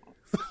Camacho,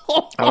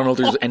 I don't know if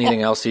there's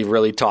anything else you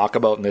really talk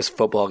about in this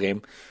football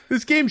game.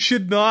 This game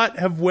should not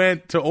have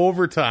went to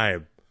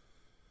overtime.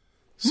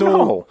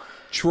 So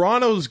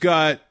Toronto's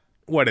got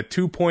a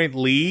 2-point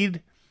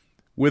lead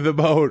with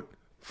about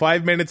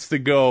 5 minutes to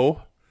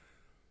go.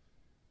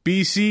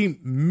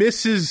 BC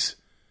misses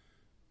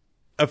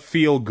a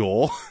field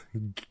goal.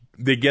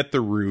 They get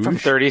the Rouge. From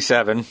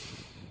 37.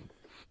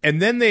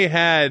 And then they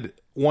had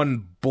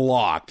one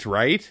blocked,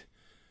 right?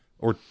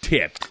 Or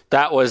tipped.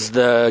 That was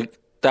the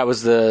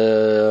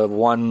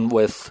one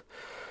with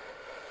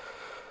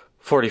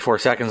 44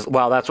 seconds.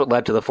 Well, that's what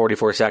led to the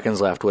 44 seconds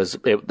left.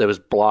 It was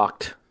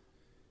blocked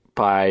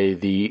by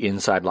the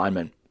inside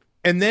lineman.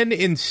 And then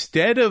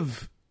instead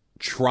of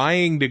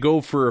trying to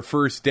go for a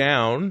first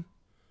down,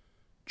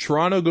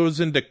 Toronto goes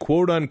into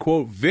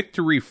quote-unquote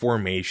victory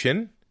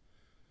formation.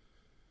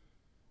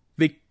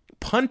 They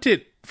punt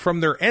it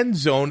from their end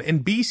zone,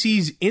 and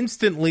BC's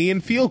instantly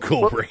in field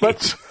goal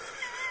range.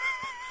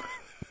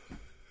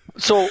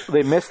 So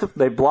they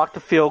blocked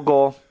the field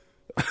goal.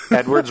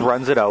 Edwards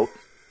runs it out.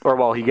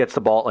 He gets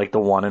the ball at like the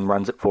 1 and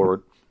runs it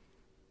forward.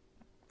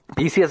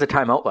 BC has a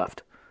timeout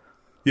left.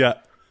 Yeah.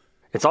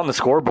 It's on the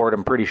scoreboard,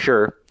 I'm pretty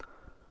sure.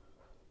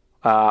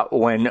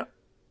 When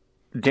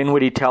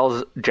Dinwiddie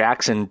tells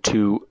Jackson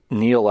to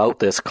kneel out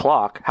this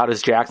clock, how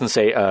does Jackson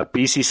say,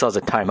 BC still has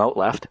a timeout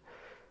left?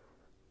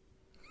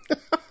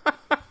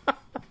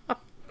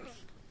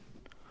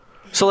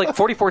 So,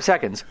 44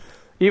 seconds.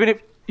 Even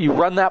if you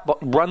run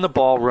the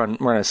ball,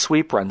 run a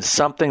sweep, run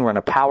something, run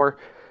a power,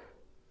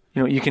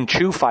 you can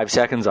chew 5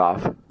 seconds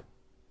off.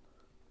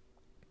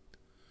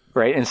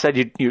 Right?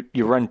 Instead,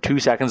 you run 2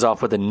 seconds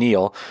off with a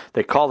kneel.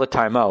 They call the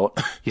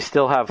timeout. You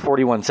still have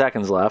 41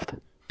 seconds left.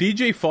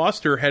 DJ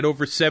Foster had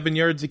over 7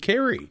 yards of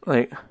carry.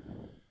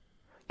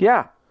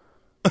 Yeah.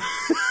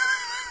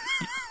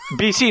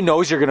 BC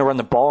knows you're going to run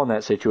the ball in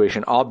that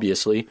situation,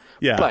 obviously.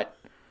 Yeah. But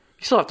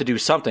you still have to do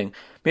something.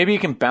 Maybe you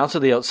can bounce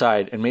to the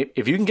outside, and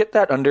if you can get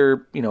that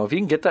if you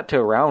can get that to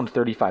around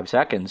 35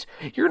 seconds,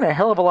 you're in a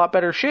hell of a lot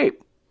better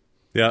shape.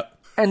 Yeah.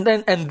 And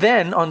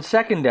then on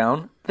second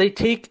down, they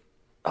take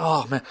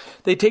the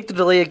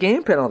delay of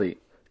game penalty.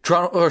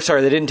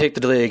 They didn't take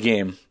the delay of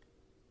game.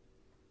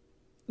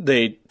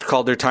 They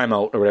called their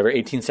timeout or whatever,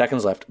 18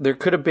 seconds left. There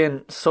could have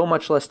been so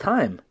much less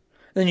time.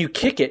 Then you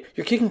kick it.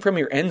 You're kicking from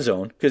your end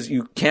zone because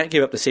you can't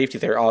give up the safety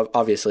there,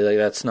 obviously.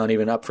 That's not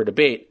even up for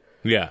debate.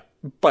 Yeah.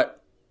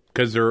 But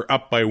because they're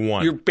up by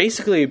 1. You're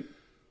basically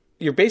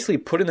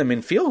putting them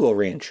in field goal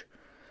range.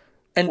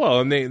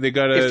 And they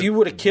got a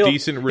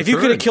decent return. If you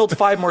could have killed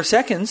 5 more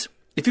seconds,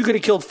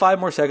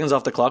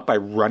 off the clock by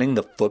running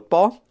the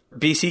football,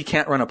 BC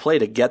can't run a play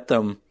to get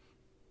them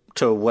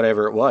to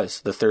whatever it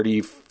was, the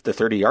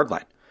 30-yard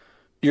line.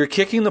 You're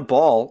kicking the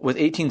ball with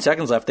 18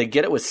 seconds left. They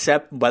get it with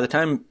by the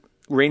time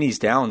Rainey's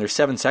down, there's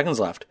 7 seconds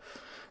left.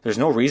 There's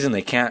no reason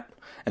they can't,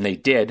 and they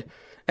did.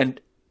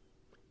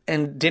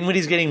 And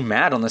Dinwiddie's getting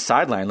mad on the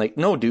sideline.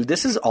 No, dude,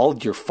 this is all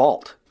your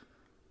fault.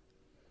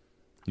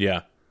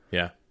 Yeah,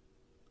 yeah.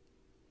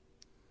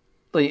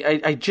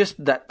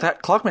 That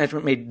clock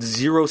management made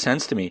zero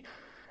sense to me.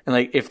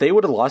 And if they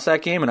would have lost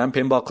that game and I'm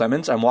Pinball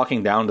Clemens, I'm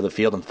walking down to the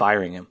field and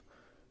firing him.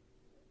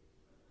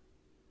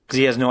 Because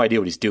he has no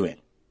idea what he's doing.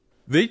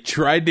 They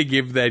tried to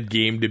give that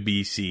game to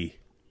BC.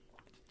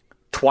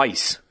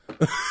 Twice.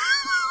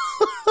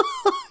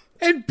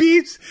 And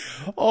BC,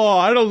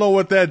 I don't know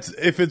what that's,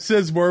 if it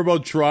says more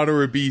about Toronto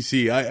or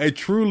BC. I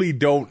truly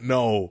don't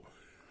know.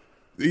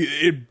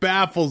 It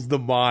baffles the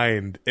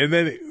mind. And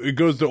then it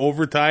goes to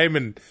overtime,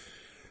 and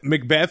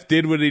Macbeth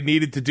did what he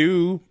needed to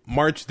do,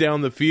 marched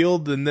down the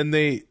field, and then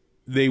they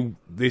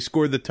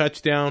scored the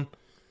touchdown.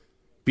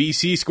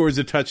 BC scores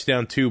a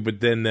touchdown too, but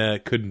then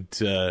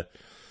couldn't.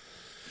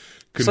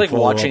 It's like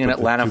watching an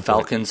Atlanta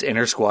Falcons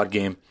inter-squad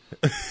game.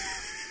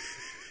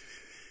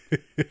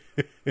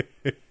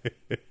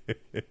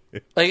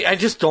 Like, I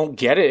just don't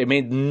get it. It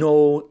made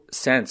no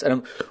sense.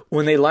 And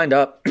when they lined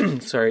up, when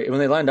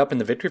they lined up in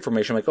the victory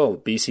formation, I'm like, oh,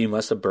 BC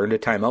must have burned a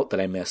timeout that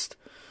I missed.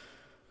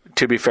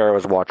 To be fair, I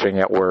was watching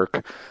at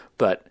work,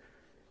 but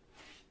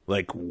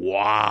like,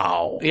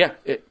 wow, yeah,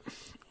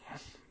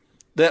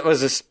 that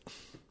was just.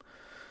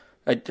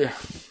 I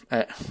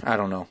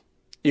don't know.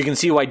 You can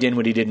see why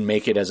Dinwiddie didn't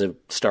make it as a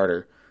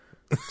starter.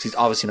 He's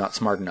obviously not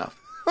smart enough.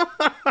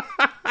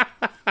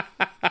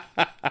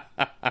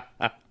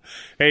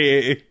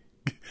 Hey,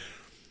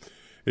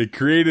 it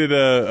created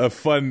a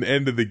fun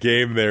end of the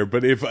game there.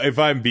 But if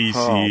I'm BC,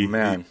 oh,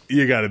 man,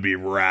 you got to be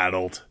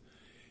rattled.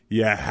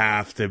 You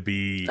have to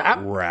be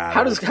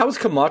rattled. How is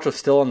Camacho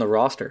still on the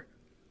roster?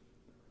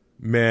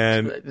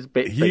 Man,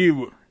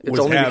 it's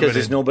only because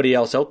there's nobody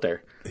else out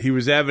there. He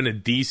was having a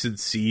decent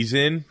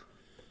season,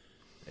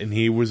 and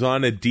he was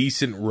on a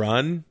decent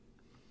run.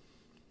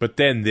 But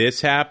then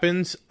this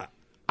happens.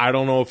 I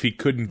don't know if he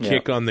couldn't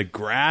kick on the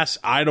grass.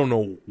 I don't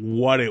know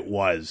what it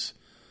was.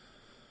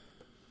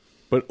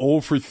 But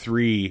 0 for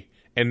 3,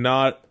 and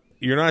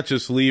you're not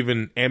just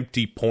leaving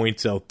empty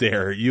points out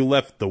there. You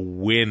left the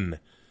win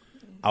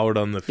out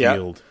on the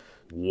field.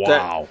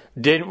 Wow.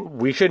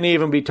 We shouldn't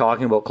even be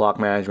talking about clock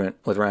management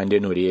with Ryan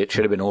Dinwiddie. It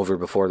should have been over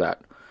before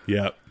that.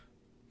 Yeah.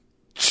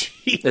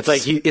 It's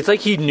like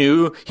he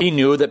knew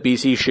that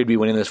BC should be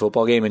winning this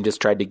football game and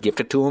just tried to gift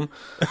it to him,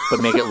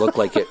 but make it look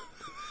like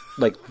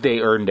they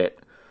earned it.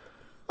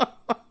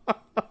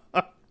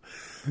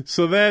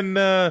 So then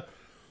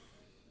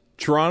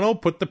Toronto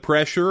put the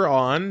pressure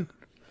on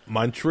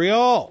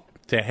Montreal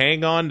to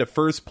hang on to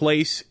first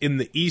place in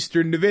the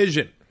Eastern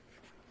Division.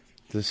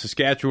 The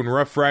Saskatchewan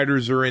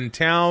Roughriders are in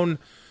town,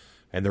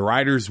 and the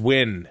Riders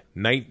win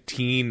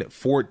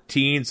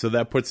 19-14, so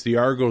that puts the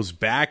Argos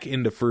back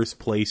into first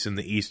place in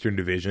the Eastern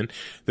Division.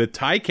 The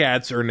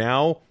Ticats are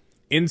now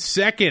in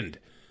second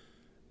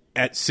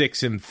at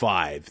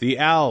 6-5. The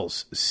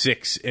Owls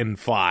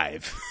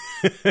 6-5.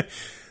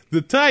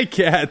 The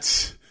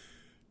Ticats,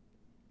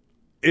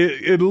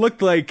 it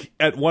looked like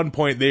at one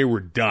point they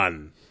were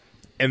done,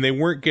 and they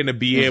weren't going to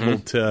be able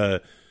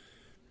to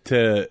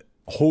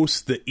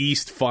host the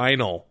East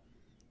Final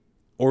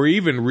or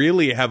even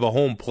really have a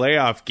home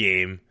playoff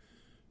game.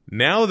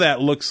 Now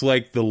that looks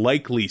like the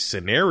likely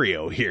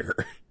scenario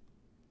here.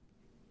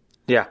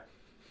 Yeah.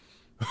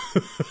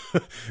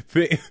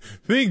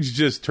 Things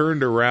just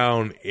turned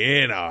around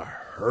in a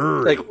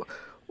hurry. Like,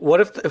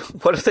 what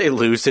if they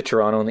lose to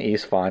Toronto in the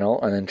East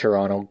Final, and then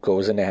Toronto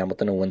goes into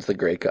Hamilton and wins the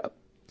Grey Cup?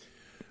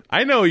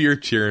 I know you're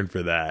cheering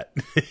for that.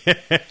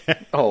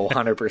 Oh,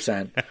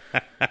 100%.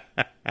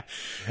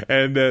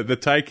 And the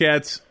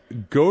Ticats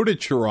go to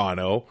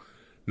Toronto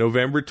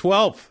November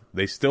 12th.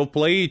 They still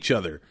play each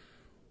other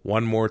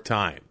one more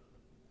time.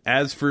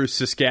 As for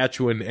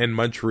Saskatchewan and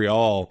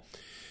Montreal,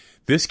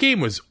 this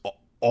game was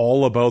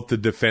all about the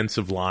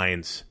defensive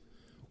lines.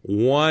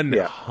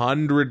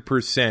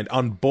 100%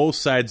 on both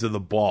sides of the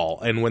ball.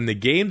 And when the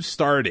game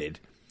started,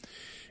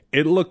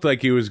 it looked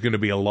like it was going to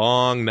be a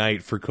long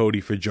night for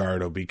Cody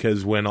Fajardo,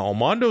 because when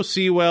Almondo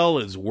Sewell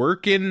is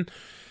working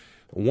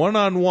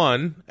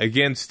one-on-one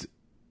against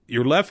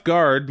your left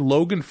guard,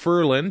 Logan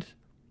Ferland,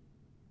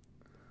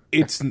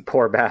 it's...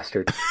 Poor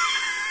bastard.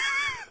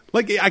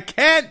 Like, I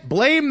can't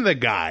blame the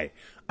guy.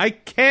 I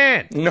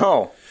can't.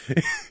 No.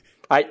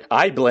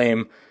 I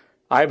blame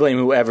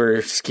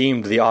whoever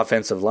schemed the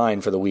offensive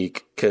line for the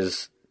week,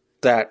 because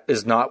that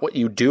is not what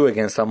you do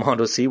against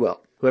Almondo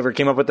Sewell. Whoever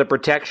came up with the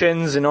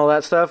protections and all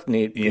that stuff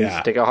needs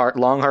to take a hard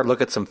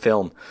look at some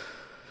film.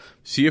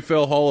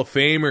 CFL Hall of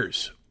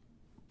Famers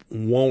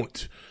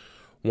won't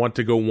want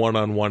to go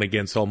one-on-one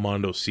against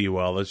Almondo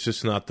Sewell. That's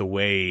just not the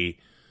way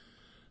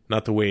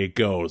it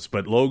goes.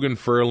 But Logan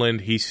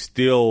Ferland, he's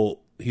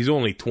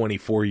only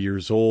 24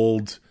 years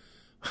old,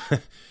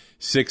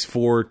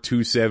 6'4",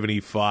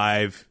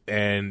 275,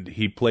 and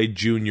he played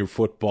junior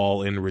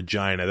football in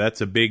Regina.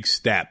 That's a big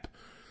step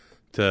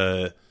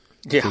to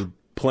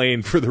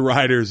playing for the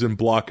Riders and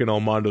blocking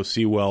Almondo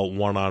Sewell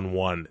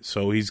one-on-one.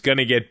 So he's going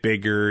to get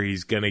bigger,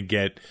 he's going to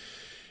get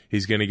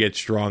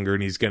stronger,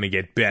 and he's going to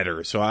get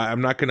better. So I'm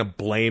not going to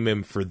blame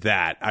him for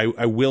that.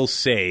 I will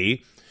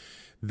say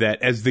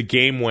that as the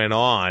game went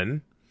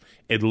on,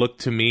 it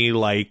looked to me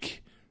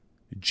like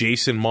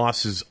Jason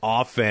Moss's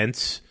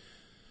offense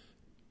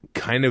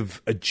kind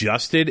of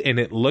adjusted, and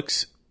it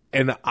looks,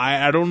 and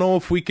I don't know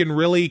if we can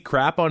really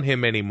crap on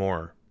him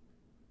anymore.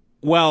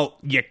 Well,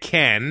 you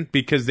can,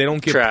 because they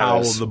don't give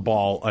Powell the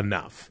ball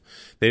enough.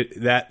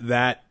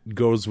 That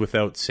goes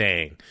without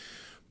saying.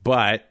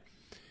 But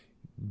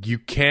you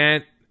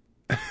can't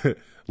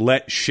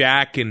let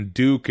Shaq and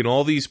Duke and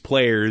all these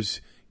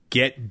players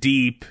get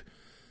deep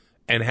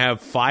and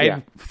have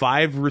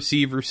five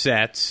receiver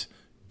sets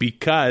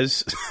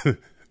because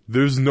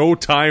there's no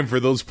time for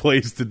those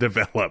plays to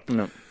develop.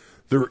 No.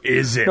 There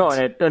isn't. No,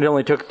 and it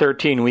only took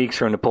 13 weeks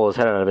for him to pull his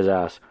head out of his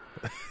ass.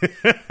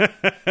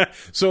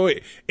 So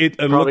it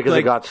Probably looked because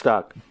like it got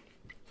stuck.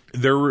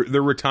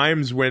 there were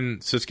times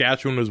when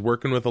Saskatchewan was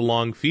working with a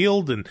long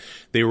field and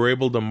they were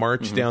able to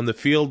march down the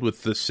field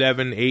with the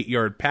 7-8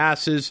 yard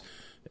passes,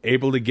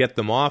 able to get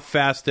them off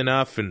fast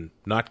enough and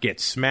not get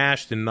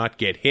smashed and not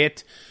get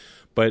hit.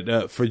 But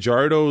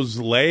Fajardo's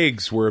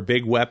legs were a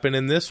big weapon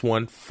in this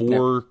one.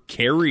 4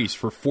 carries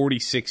for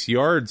 46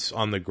 yards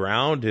on the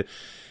ground.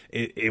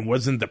 It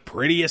wasn't the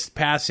prettiest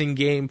passing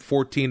game,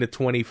 14 to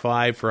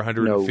 25 for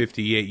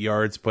 158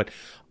 yards, but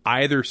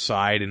either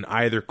side and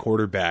either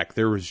quarterback,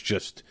 there was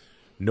just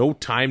no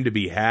time to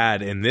be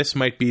had, and this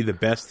might be the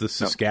best the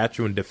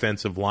Saskatchewan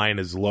defensive line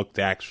has looked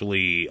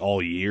actually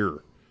all year.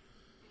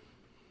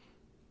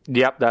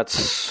 Yep,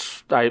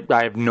 I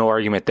have no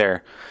argument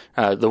there.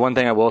 The one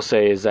thing I will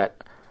say is that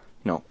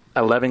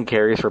 11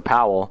 carries for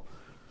Powell.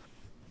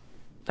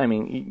 I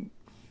mean,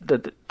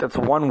 that's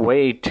one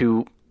way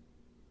to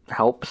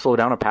help slow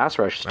down a pass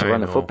rush, to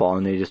run the football,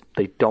 and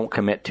they don't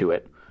commit to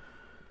it.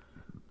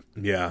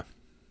 Yeah.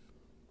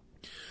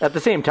 At the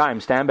same time,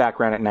 Stanback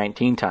ran it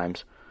 19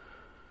 times.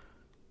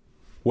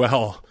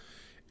 Well,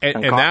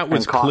 and that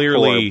was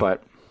clearly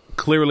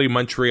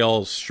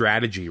Montreal's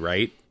strategy,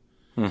 right?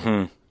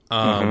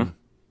 Mm-hmm.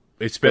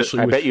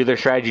 Especially I bet you their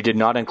strategy did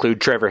not include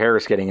Trevor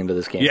Harris getting into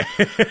this game. Yeah.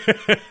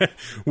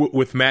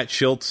 With Matt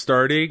Schultz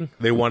starting,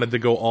 they wanted to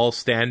go all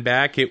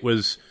Stanback. It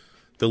was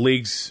the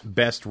league's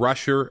best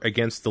rusher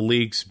against the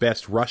league's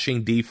best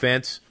rushing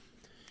defense.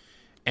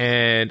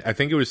 And I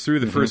think it was through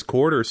the first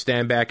quarter,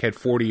 Stanback had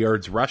 40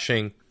 yards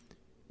rushing,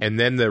 and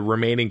then the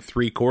remaining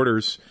 3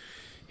 quarters,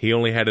 he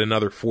only had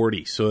another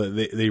 40. So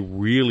they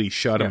really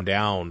shut him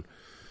down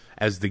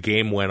as the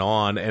game went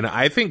on. And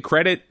I think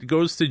credit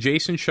goes to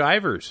Jason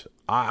Shivers.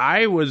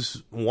 I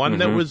was one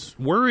that was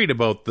worried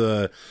about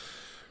the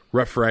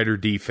Rough Rider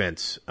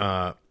defense.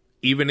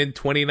 Even in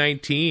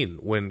 2019,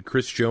 when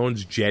Chris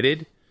Jones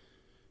jetted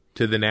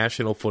to the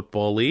National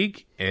Football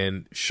League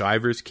and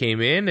Shivers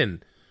came in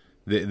and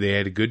they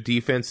had a good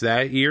defense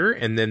that year.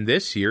 And then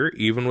this year,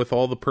 even with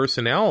all the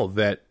personnel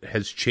that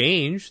has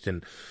changed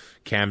and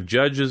Cam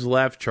Judge has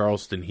left,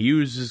 Charleston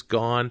Hughes is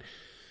gone,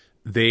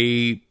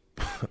 they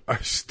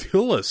are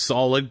still a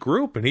solid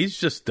group, and he's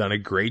just done a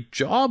great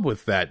job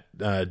with that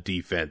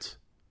defense.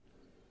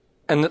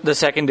 And the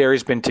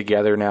secondary's been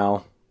together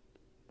now,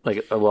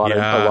 like a lot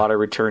of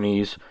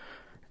returnees.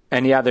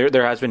 And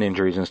there has been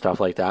injuries and stuff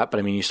like that, but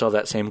I mean, you still have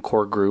that same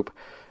core group,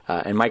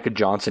 and Micah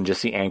Johnson,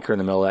 just the anchor in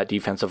the middle of that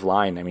defensive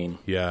line. I mean,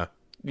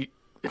 he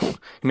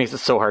makes it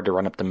so hard to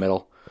run up the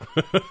middle.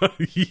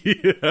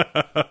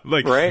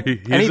 Right?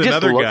 He's and he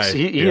just looks,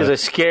 he is a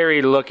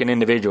scary looking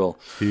individual.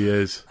 He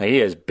is.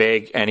 He is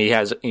big, and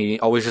he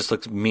always just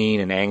looks mean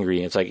and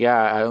angry. It's like,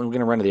 I'm going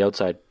to run to the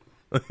outside.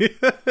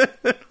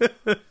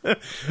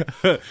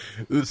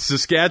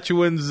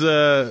 Saskatchewan's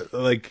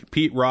like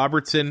Pete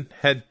Robertson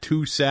had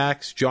 2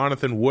 sacks,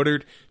 Jonathan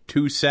Woodard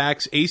 2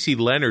 sacks, AC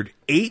Leonard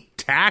 8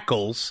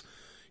 tackles.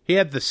 He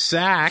had the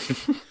sack.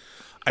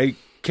 I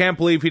can't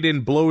believe he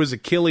didn't blow his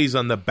Achilles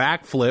on the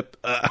backflip.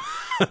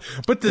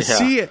 But to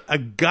see a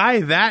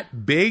guy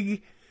that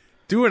big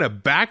doing a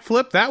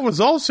backflip, that was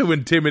also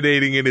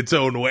intimidating in its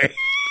own way.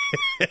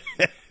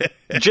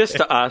 Just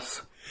to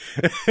us.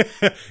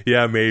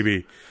 Yeah,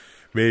 maybe.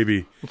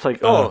 It's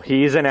like,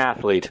 he's an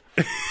athlete.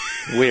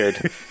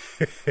 Weird.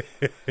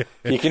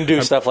 He can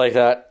do stuff like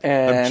that,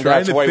 and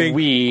that's why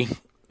we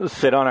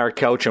sit on our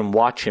couch and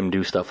watch him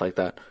do stuff like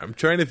that. I'm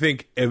trying to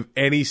think of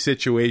any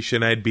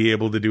situation I'd be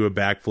able to do a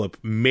backflip.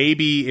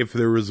 Maybe if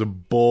there was a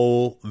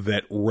bull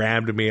that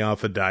rammed me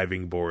off a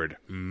diving board.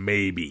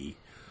 Maybe.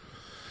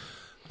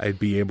 I'd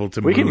be able to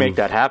move. We can make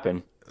that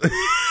happen.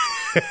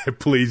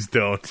 Please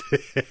don't.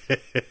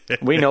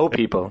 We know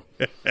people.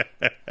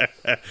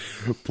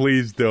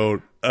 Please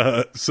don't.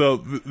 So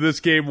this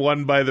game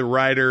won by the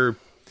Rider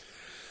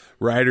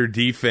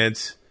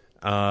defense.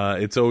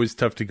 It's always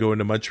tough to go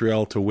into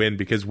Montreal to win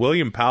because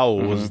William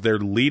Powell was their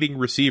leading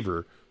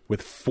receiver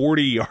with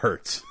 40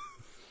 yards.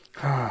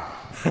 And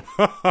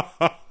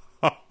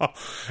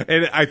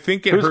I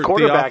think it Who's hurt the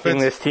quarterbacking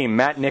offense. this team?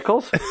 Matt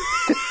Nichols?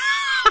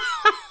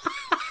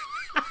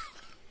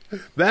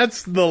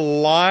 That's the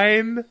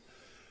line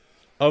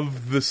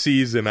of the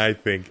season, I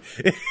think.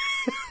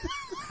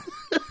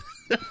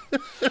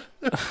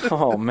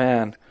 Oh,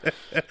 man.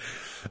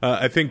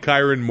 I think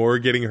Kyron Moore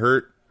getting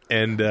hurt,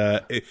 and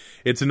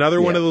it's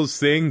another one of those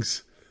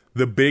things.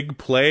 The big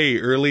play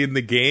early in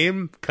the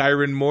game,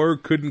 Kyron Moore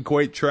couldn't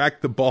quite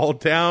track the ball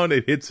down.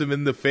 It hits him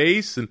in the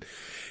face and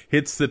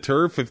hits the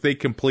turf. If they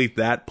complete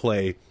that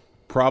play,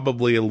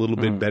 probably a little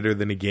bit better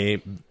than a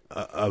game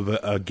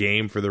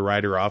for the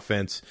Rider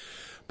offense.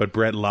 But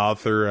Brett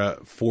Lowther,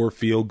 4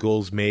 field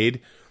goals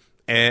made.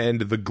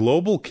 And the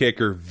global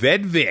kicker,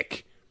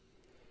 Vedvik.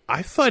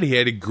 I thought he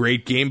had a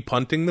great game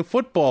punting the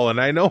football, and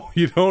I know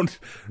you don't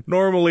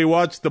normally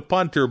watch the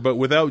punter, but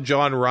without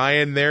John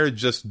Ryan there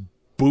just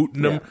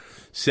booting him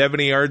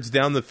 70 yards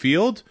down the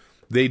field,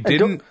 they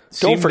didn't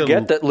Don't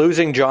forget that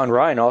losing John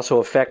Ryan also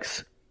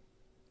affects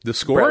the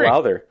scoring. Brett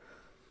Lowther.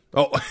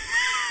 Oh,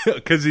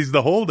 because he's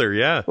the holder,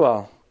 yeah.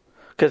 Well,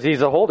 because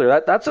he's a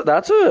holder. That's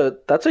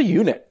a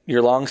unit.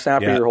 Your long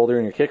snapper, your holder,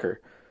 and your kicker.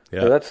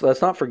 Yeah. So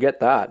let's not forget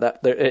that.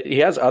 He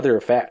has other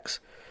effects.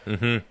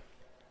 Mm-hmm.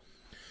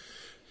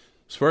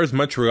 As far as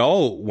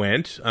Montreal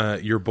went,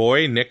 your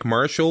boy Nick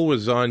Marshall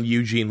was on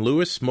Eugene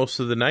Lewis most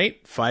of the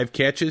night. 5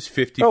 catches,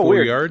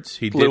 54 yards.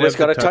 He did Lewis have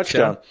got a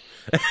touchdown.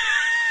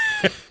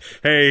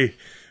 Hey,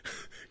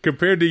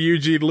 compared to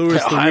Eugene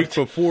Lewis the week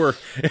before.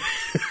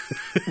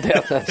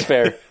 Yeah, that's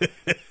fair.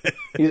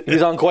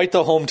 He's on quite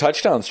the home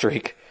touchdown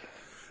streak.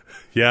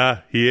 Yeah,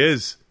 he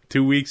is.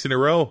 2 weeks in a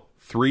row.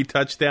 3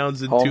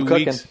 touchdowns in home 2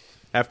 cooking. weeks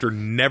after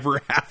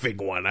never having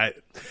one. I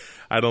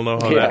don't know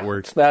how that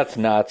works. That's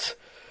nuts.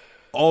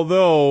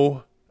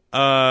 Although,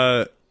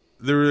 there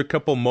were a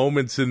couple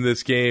moments in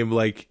this game,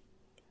 like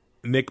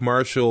Nick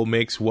Marshall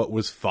makes what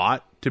was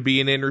thought to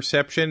be an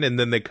interception, and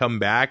then they come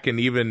back, and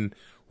even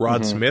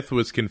Rod Smith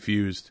was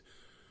confused.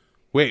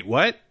 Wait,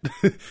 what?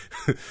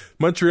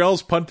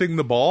 Montreal's punting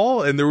the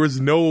ball, and there was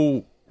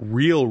no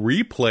real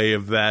replay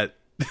of that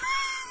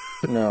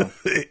No.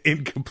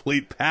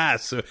 incomplete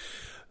pass. So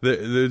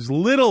there's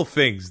little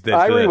things that...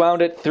 I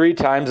rewound it 3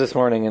 times this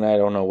morning, and I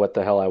don't know what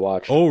the hell I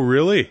watched. Oh,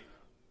 really?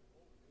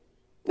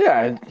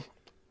 Yeah,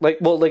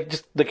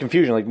 just the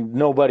confusion. Like,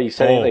 nobody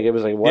said anything. It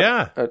was like, what?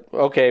 Yeah.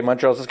 Okay,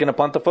 Montreal's just going to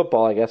punt the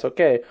football, I guess.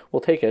 Okay,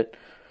 we'll take it.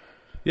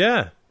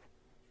 Yeah.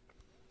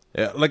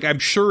 Like, I'm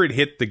sure it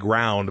hit the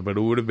ground, but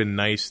it would have been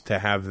nice to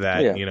have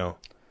that,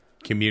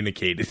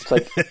 communicated. It's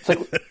like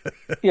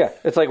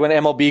it's like when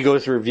MLB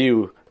goes to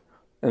review,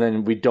 and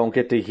then we don't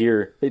get to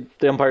hear.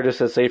 The umpire just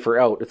says safe or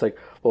out. It's like,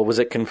 well, was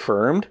it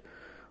confirmed?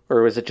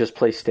 Or was it just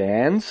play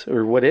stands?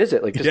 Or what is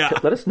it? Like,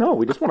 just let us know.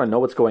 We just want to know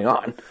what's going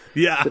on.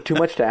 Yeah. Is it too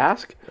much to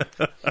ask?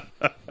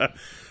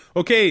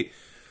 Okay.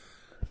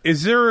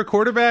 Is there a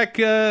quarterback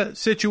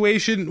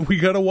situation we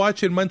got to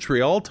watch in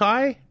Montreal,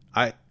 Ty?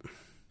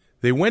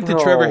 They went to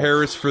Trevor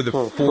Harris for the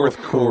fourth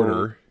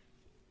quarter,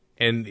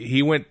 and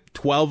he went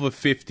 12 of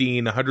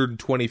 15,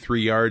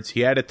 123 yards. He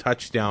had a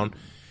touchdown.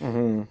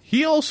 Mm-hmm.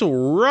 He also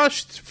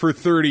rushed for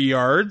 30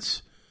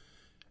 yards.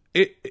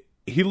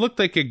 He looked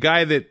like a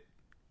guy that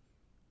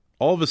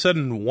all of a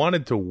sudden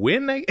wanted to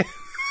win.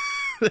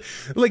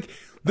 Like,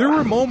 there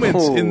were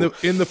moments in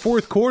the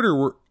fourth quarter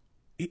where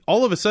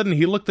all of a sudden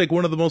he looked like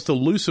one of the most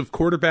elusive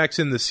quarterbacks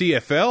in the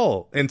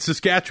CFL, and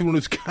Saskatchewan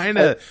was kind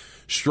of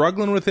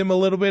struggling with him a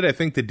little bit. I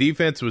think the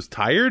defense was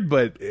tired,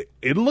 but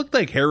it looked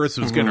like Harris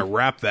was going to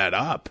wrap that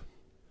up.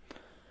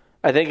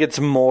 I think it's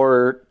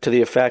more to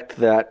the effect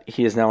that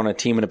he is now on a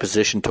team in a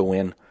position to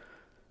win.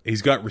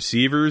 He's got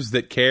receivers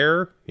that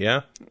care,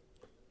 yeah?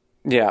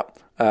 Yeah.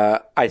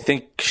 I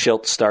think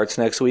Schilt starts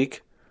next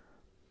week,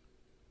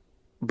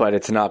 but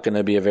it's not going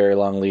to be a very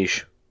long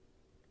leash.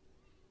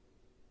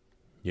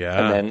 Yeah.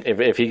 And then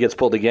if he gets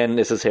pulled again,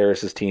 this is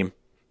Harris's team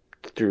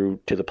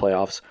through to the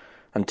playoffs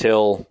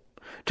until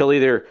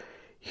either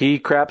he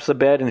craps the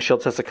bed and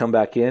Schultz has to come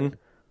back in,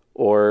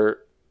 or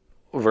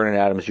Vernon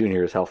Adams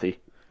Jr. is healthy.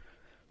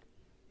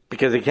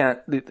 Because you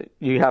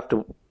got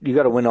to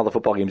win all the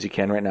football games you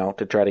can right now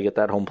to try to get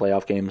that home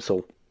playoff game.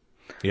 So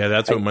yeah,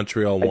 that's what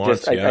Montreal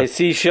wants. I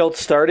see Schultz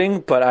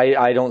starting, but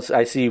I don't.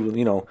 I see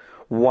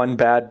one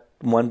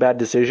bad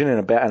decision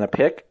and a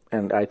pick,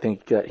 and I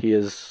think that he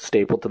is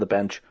stapled to the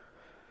bench.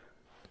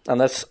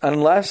 Unless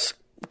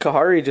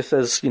Kahari just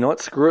says, you know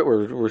what, screw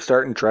it, we're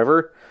starting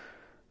Trevor.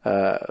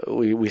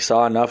 We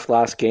saw enough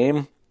last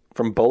game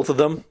from both of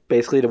them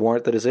basically to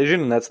warrant the decision,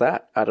 and that's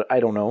that. I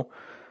don't know.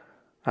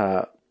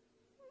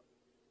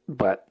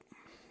 But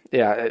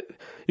yeah,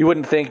 you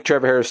wouldn't think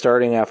Trevor Harris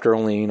starting after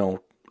only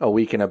a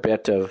week and a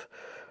bit of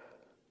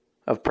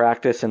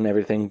practice and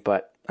everything.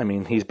 But I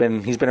mean, he's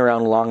been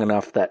around long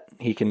enough that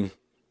he can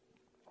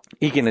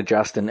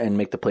adjust and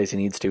make the plays he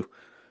needs to,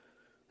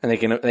 and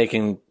they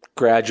can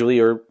gradually,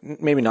 or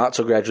maybe not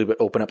so gradually, but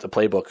open up the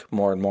playbook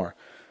more and more,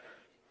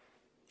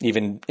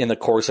 even in the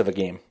course of a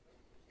game.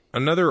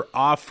 Another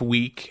off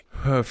week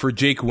for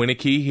Jake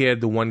Wieneke. He had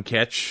the 1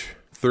 catch,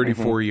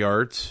 34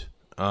 yards.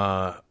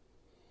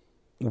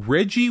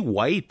 Reggie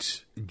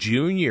White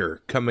Jr.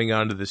 coming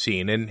onto the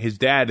scene, and his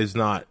dad is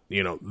not,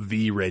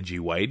 the Reggie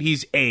White.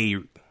 He's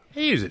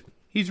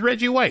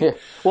Reggie White. Yeah.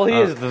 Well, he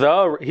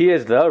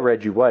is the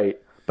Reggie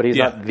White, but he's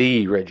not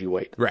the Reggie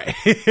White. Right.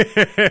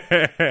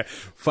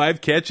 5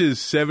 catches,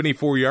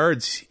 74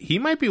 yards. He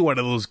might be one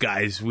of those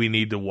guys we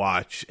need to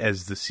watch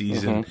as the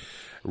season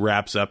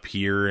wraps up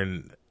here.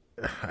 And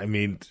I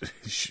mean,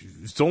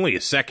 it's only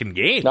a second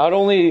game. Not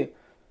only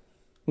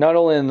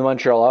in the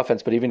Montreal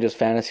offense, but even just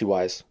fantasy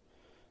wise.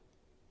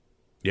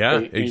 Yeah,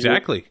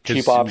 exactly.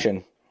 Cheap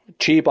option,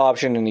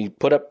 and he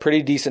put up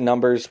pretty decent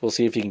numbers. We'll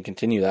see if he can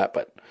continue that.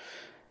 But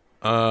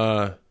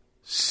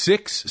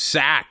 6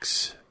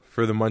 sacks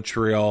for the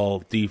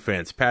Montreal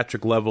defense.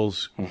 Patrick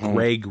Levels,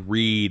 Greg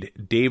Reed,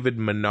 David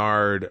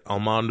Menard,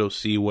 Almondo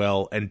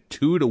Sewell, and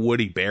 2 to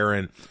Woody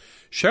Barron.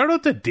 Shout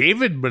out to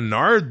David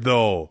Menard,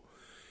 though.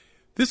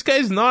 This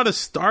guy's not a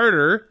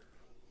starter.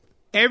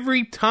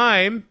 Every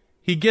time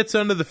he gets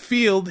onto the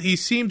field, he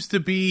seems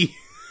to be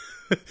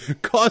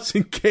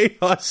causing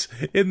chaos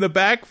in the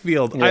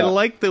backfield. Yeah. I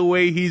like the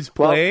way he's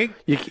playing.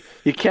 Well,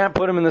 you can't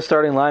put him in the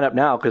starting lineup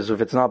now because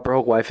if it's not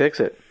broke, why fix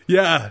it?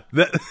 Yeah,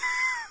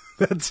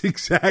 that's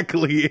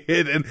exactly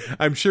it. And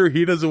I'm sure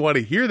he doesn't want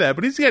to hear that,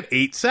 but he's got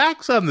 8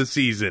 sacks on the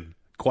season,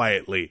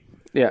 quietly.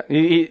 Yeah,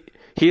 he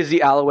is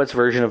the Alouettes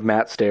version of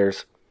Matt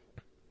Stairs.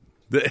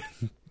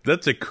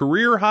 That's a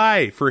career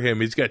high for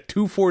him. He's got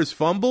 2 forced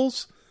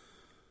fumbles.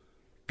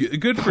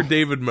 Good for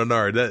David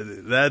Menard.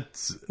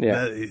 He's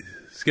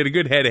got a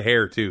good head of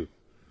hair, too.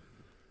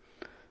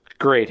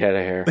 Great head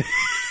of hair.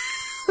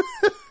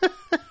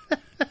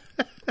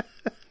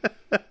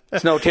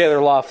 It's no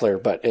Taylor Loeffler,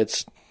 but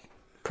it's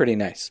pretty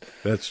nice.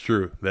 That's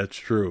true.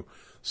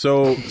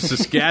 So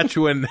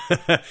Saskatchewan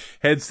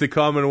heads to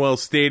Commonwealth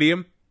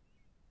Stadium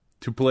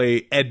to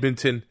play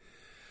Edmonton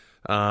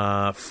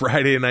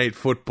Friday Night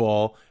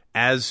Football.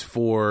 As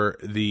for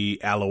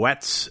the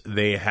Alouettes,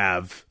 they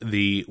have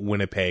the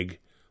Winnipeg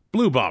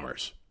Blue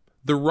Bombers.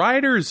 The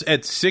Riders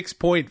at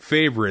 6-point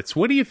favorites.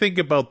 What do you think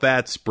about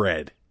that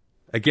spread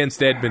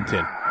against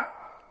Edmonton?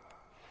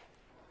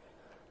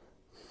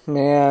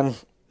 Man,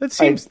 that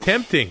seems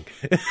tempting.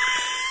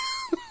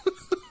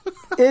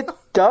 It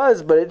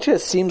does, but it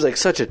just seems like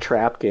such a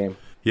trap game.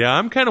 Yeah,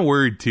 I'm kind of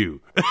worried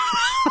too.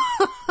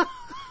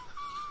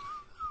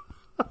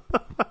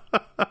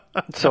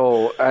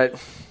 So, I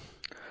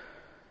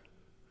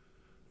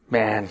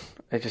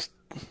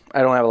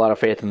don't have a lot of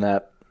faith in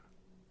that.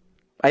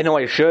 I know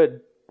I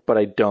should, but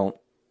I don't.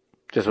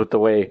 Just with the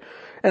way,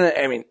 and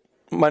I mean,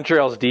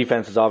 Montreal's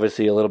defense is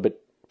obviously a little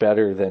bit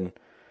better than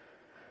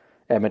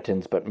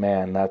Edmonton's, but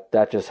man,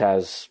 that just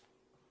has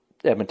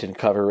Edmonton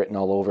cover written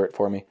all over it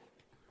for me.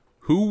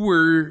 Who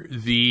were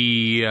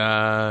the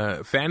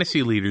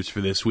fantasy leaders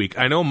for this week?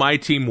 I know my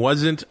team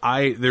wasn't.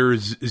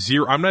 There's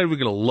 0. I'm not even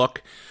going to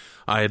look.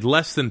 I had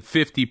less than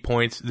 50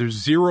 points. There's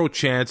 0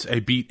 chance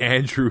I beat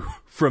Andrew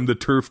from the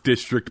Turf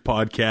District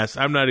podcast.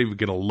 I'm not even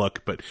going to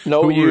look. But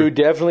no, you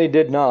definitely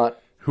did not.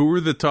 Who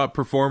were the top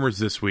performers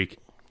this week?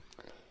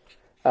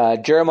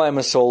 Jeremiah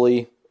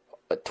Masoli,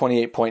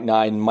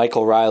 28.9.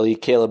 Michael Riley,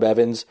 Caleb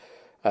Evans.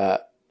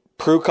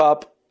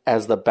 Prukop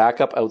as the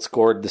backup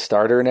outscored the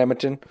starter in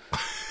Edmonton.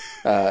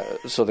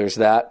 So there's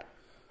that.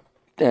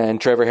 And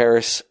Trevor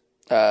Harris,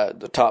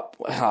 the top,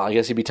 I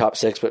guess he'd be top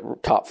 6,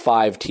 but top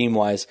 5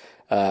 team-wise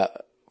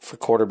for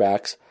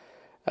quarterbacks.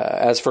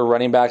 As for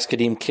running backs,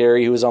 Kadeem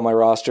Carey, who was on my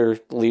roster,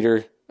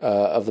 leader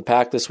of the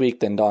pack this week,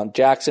 then Don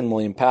Jackson,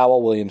 William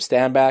Powell, William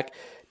Stanback,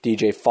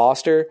 DJ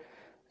Foster,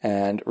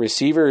 and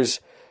receivers,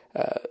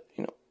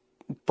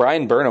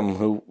 Brian Burnham,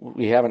 who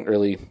we haven't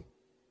really,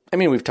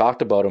 we've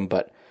talked about him,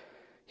 but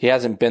he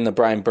hasn't been the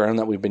Brian Burnham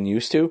that we've been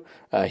used to.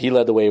 He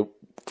led the way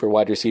for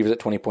wide receivers at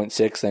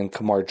 20.6, then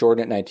Kamar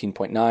Jordan at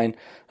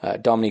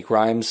 19.9, Dominique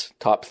Rhymes,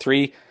 top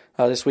 3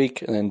 this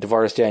week, and then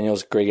Devaris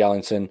Daniels, Greg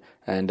Allenson,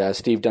 and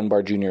Steve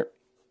Dunbar Jr.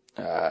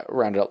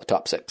 Rounded out the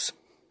top 6.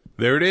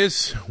 There it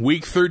is,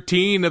 week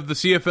 13 of the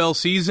CFL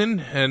season,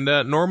 and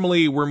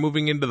normally we're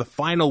moving into the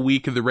final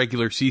week of the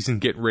regular season,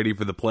 getting ready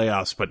for the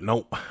playoffs, but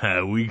nope,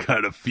 we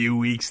got a few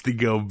weeks to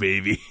go,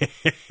 baby.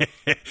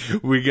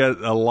 We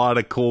got a lot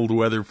of cold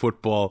weather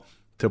football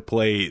to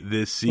play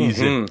this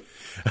season.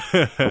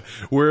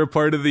 We're a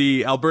part of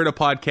the Alberta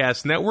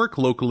Podcast Network,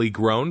 locally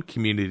grown,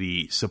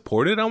 community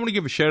supported. I want to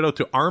give a shout out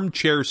to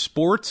Armchair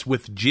Sports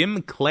with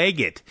Jim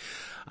Claggett.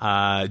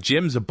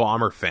 Jim's a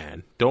Bomber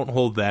fan. Don't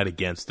hold that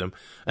against him.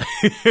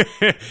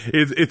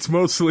 It's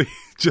mostly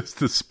just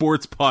the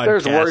sports podcast.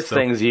 There's worse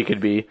things he could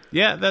be.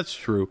 Yeah, that's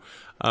true.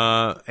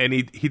 And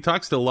he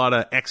talks to a lot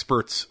of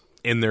experts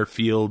in their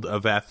field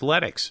of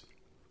athletics.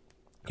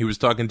 He was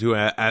talking to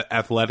an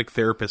athletic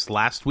therapist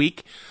last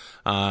week.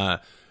 The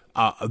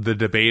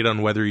debate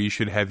on whether you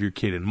should have your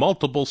kid in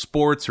multiple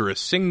sports or a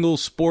single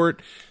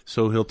sport.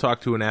 So he'll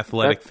talk to an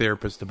athletic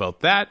therapist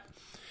about that.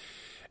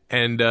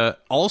 And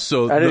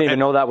also, I didn't even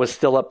know that was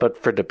still up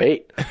for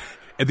debate.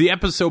 And the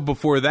episode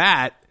before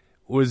that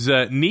was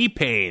knee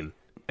pain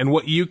and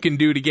what you can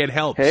do to get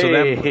help. Hey, so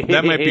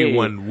that might be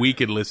one we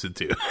could listen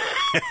to.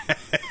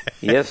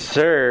 Yes,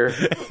 sir.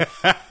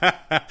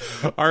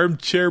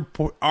 Armchair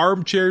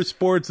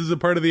Sports is a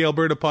part of the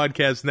Alberta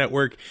Podcast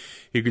Network.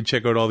 You can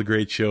check out all the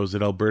great shows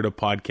at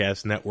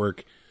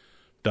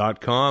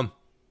albertapodcastnetwork.com.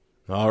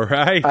 All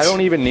right. I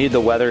don't even need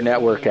the Weather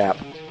Network app.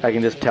 I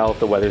can just tell if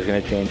the weather's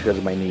going to change because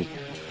of my knee.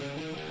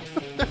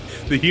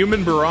 The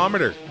human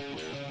barometer.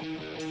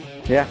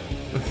 Yeah.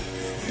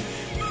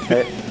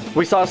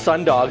 We saw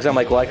sundogs. I'm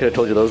like, well, I could have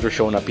told you those were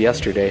showing up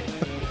yesterday.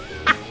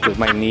 With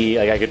my knee,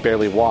 I could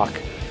barely walk.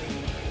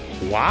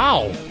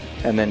 Wow.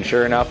 And then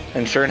sure enough,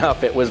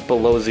 it was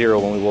below 0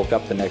 when we woke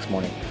up the next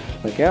morning.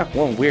 Like, yeah,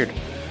 well, weird.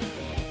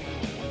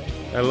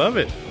 I love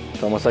it.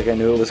 It's almost like I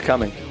knew it was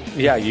coming.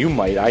 Yeah, you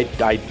might. I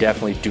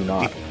definitely do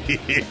not.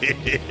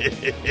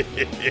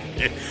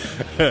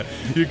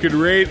 You can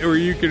rate or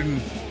you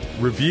can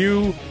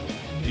review.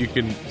 You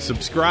can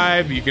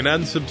subscribe. You can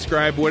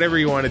unsubscribe. Whatever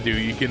you want to do.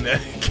 You can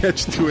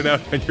catch Two and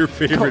Out on your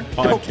favorite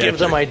podcast. Don't give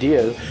them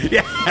ideas.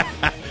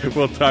 Yeah.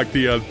 We'll talk to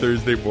you on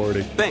Thursday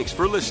morning. Thanks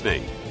for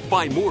listening.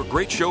 Find more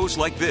great shows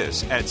like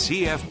this at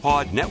CF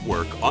Pod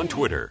Network on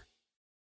Twitter.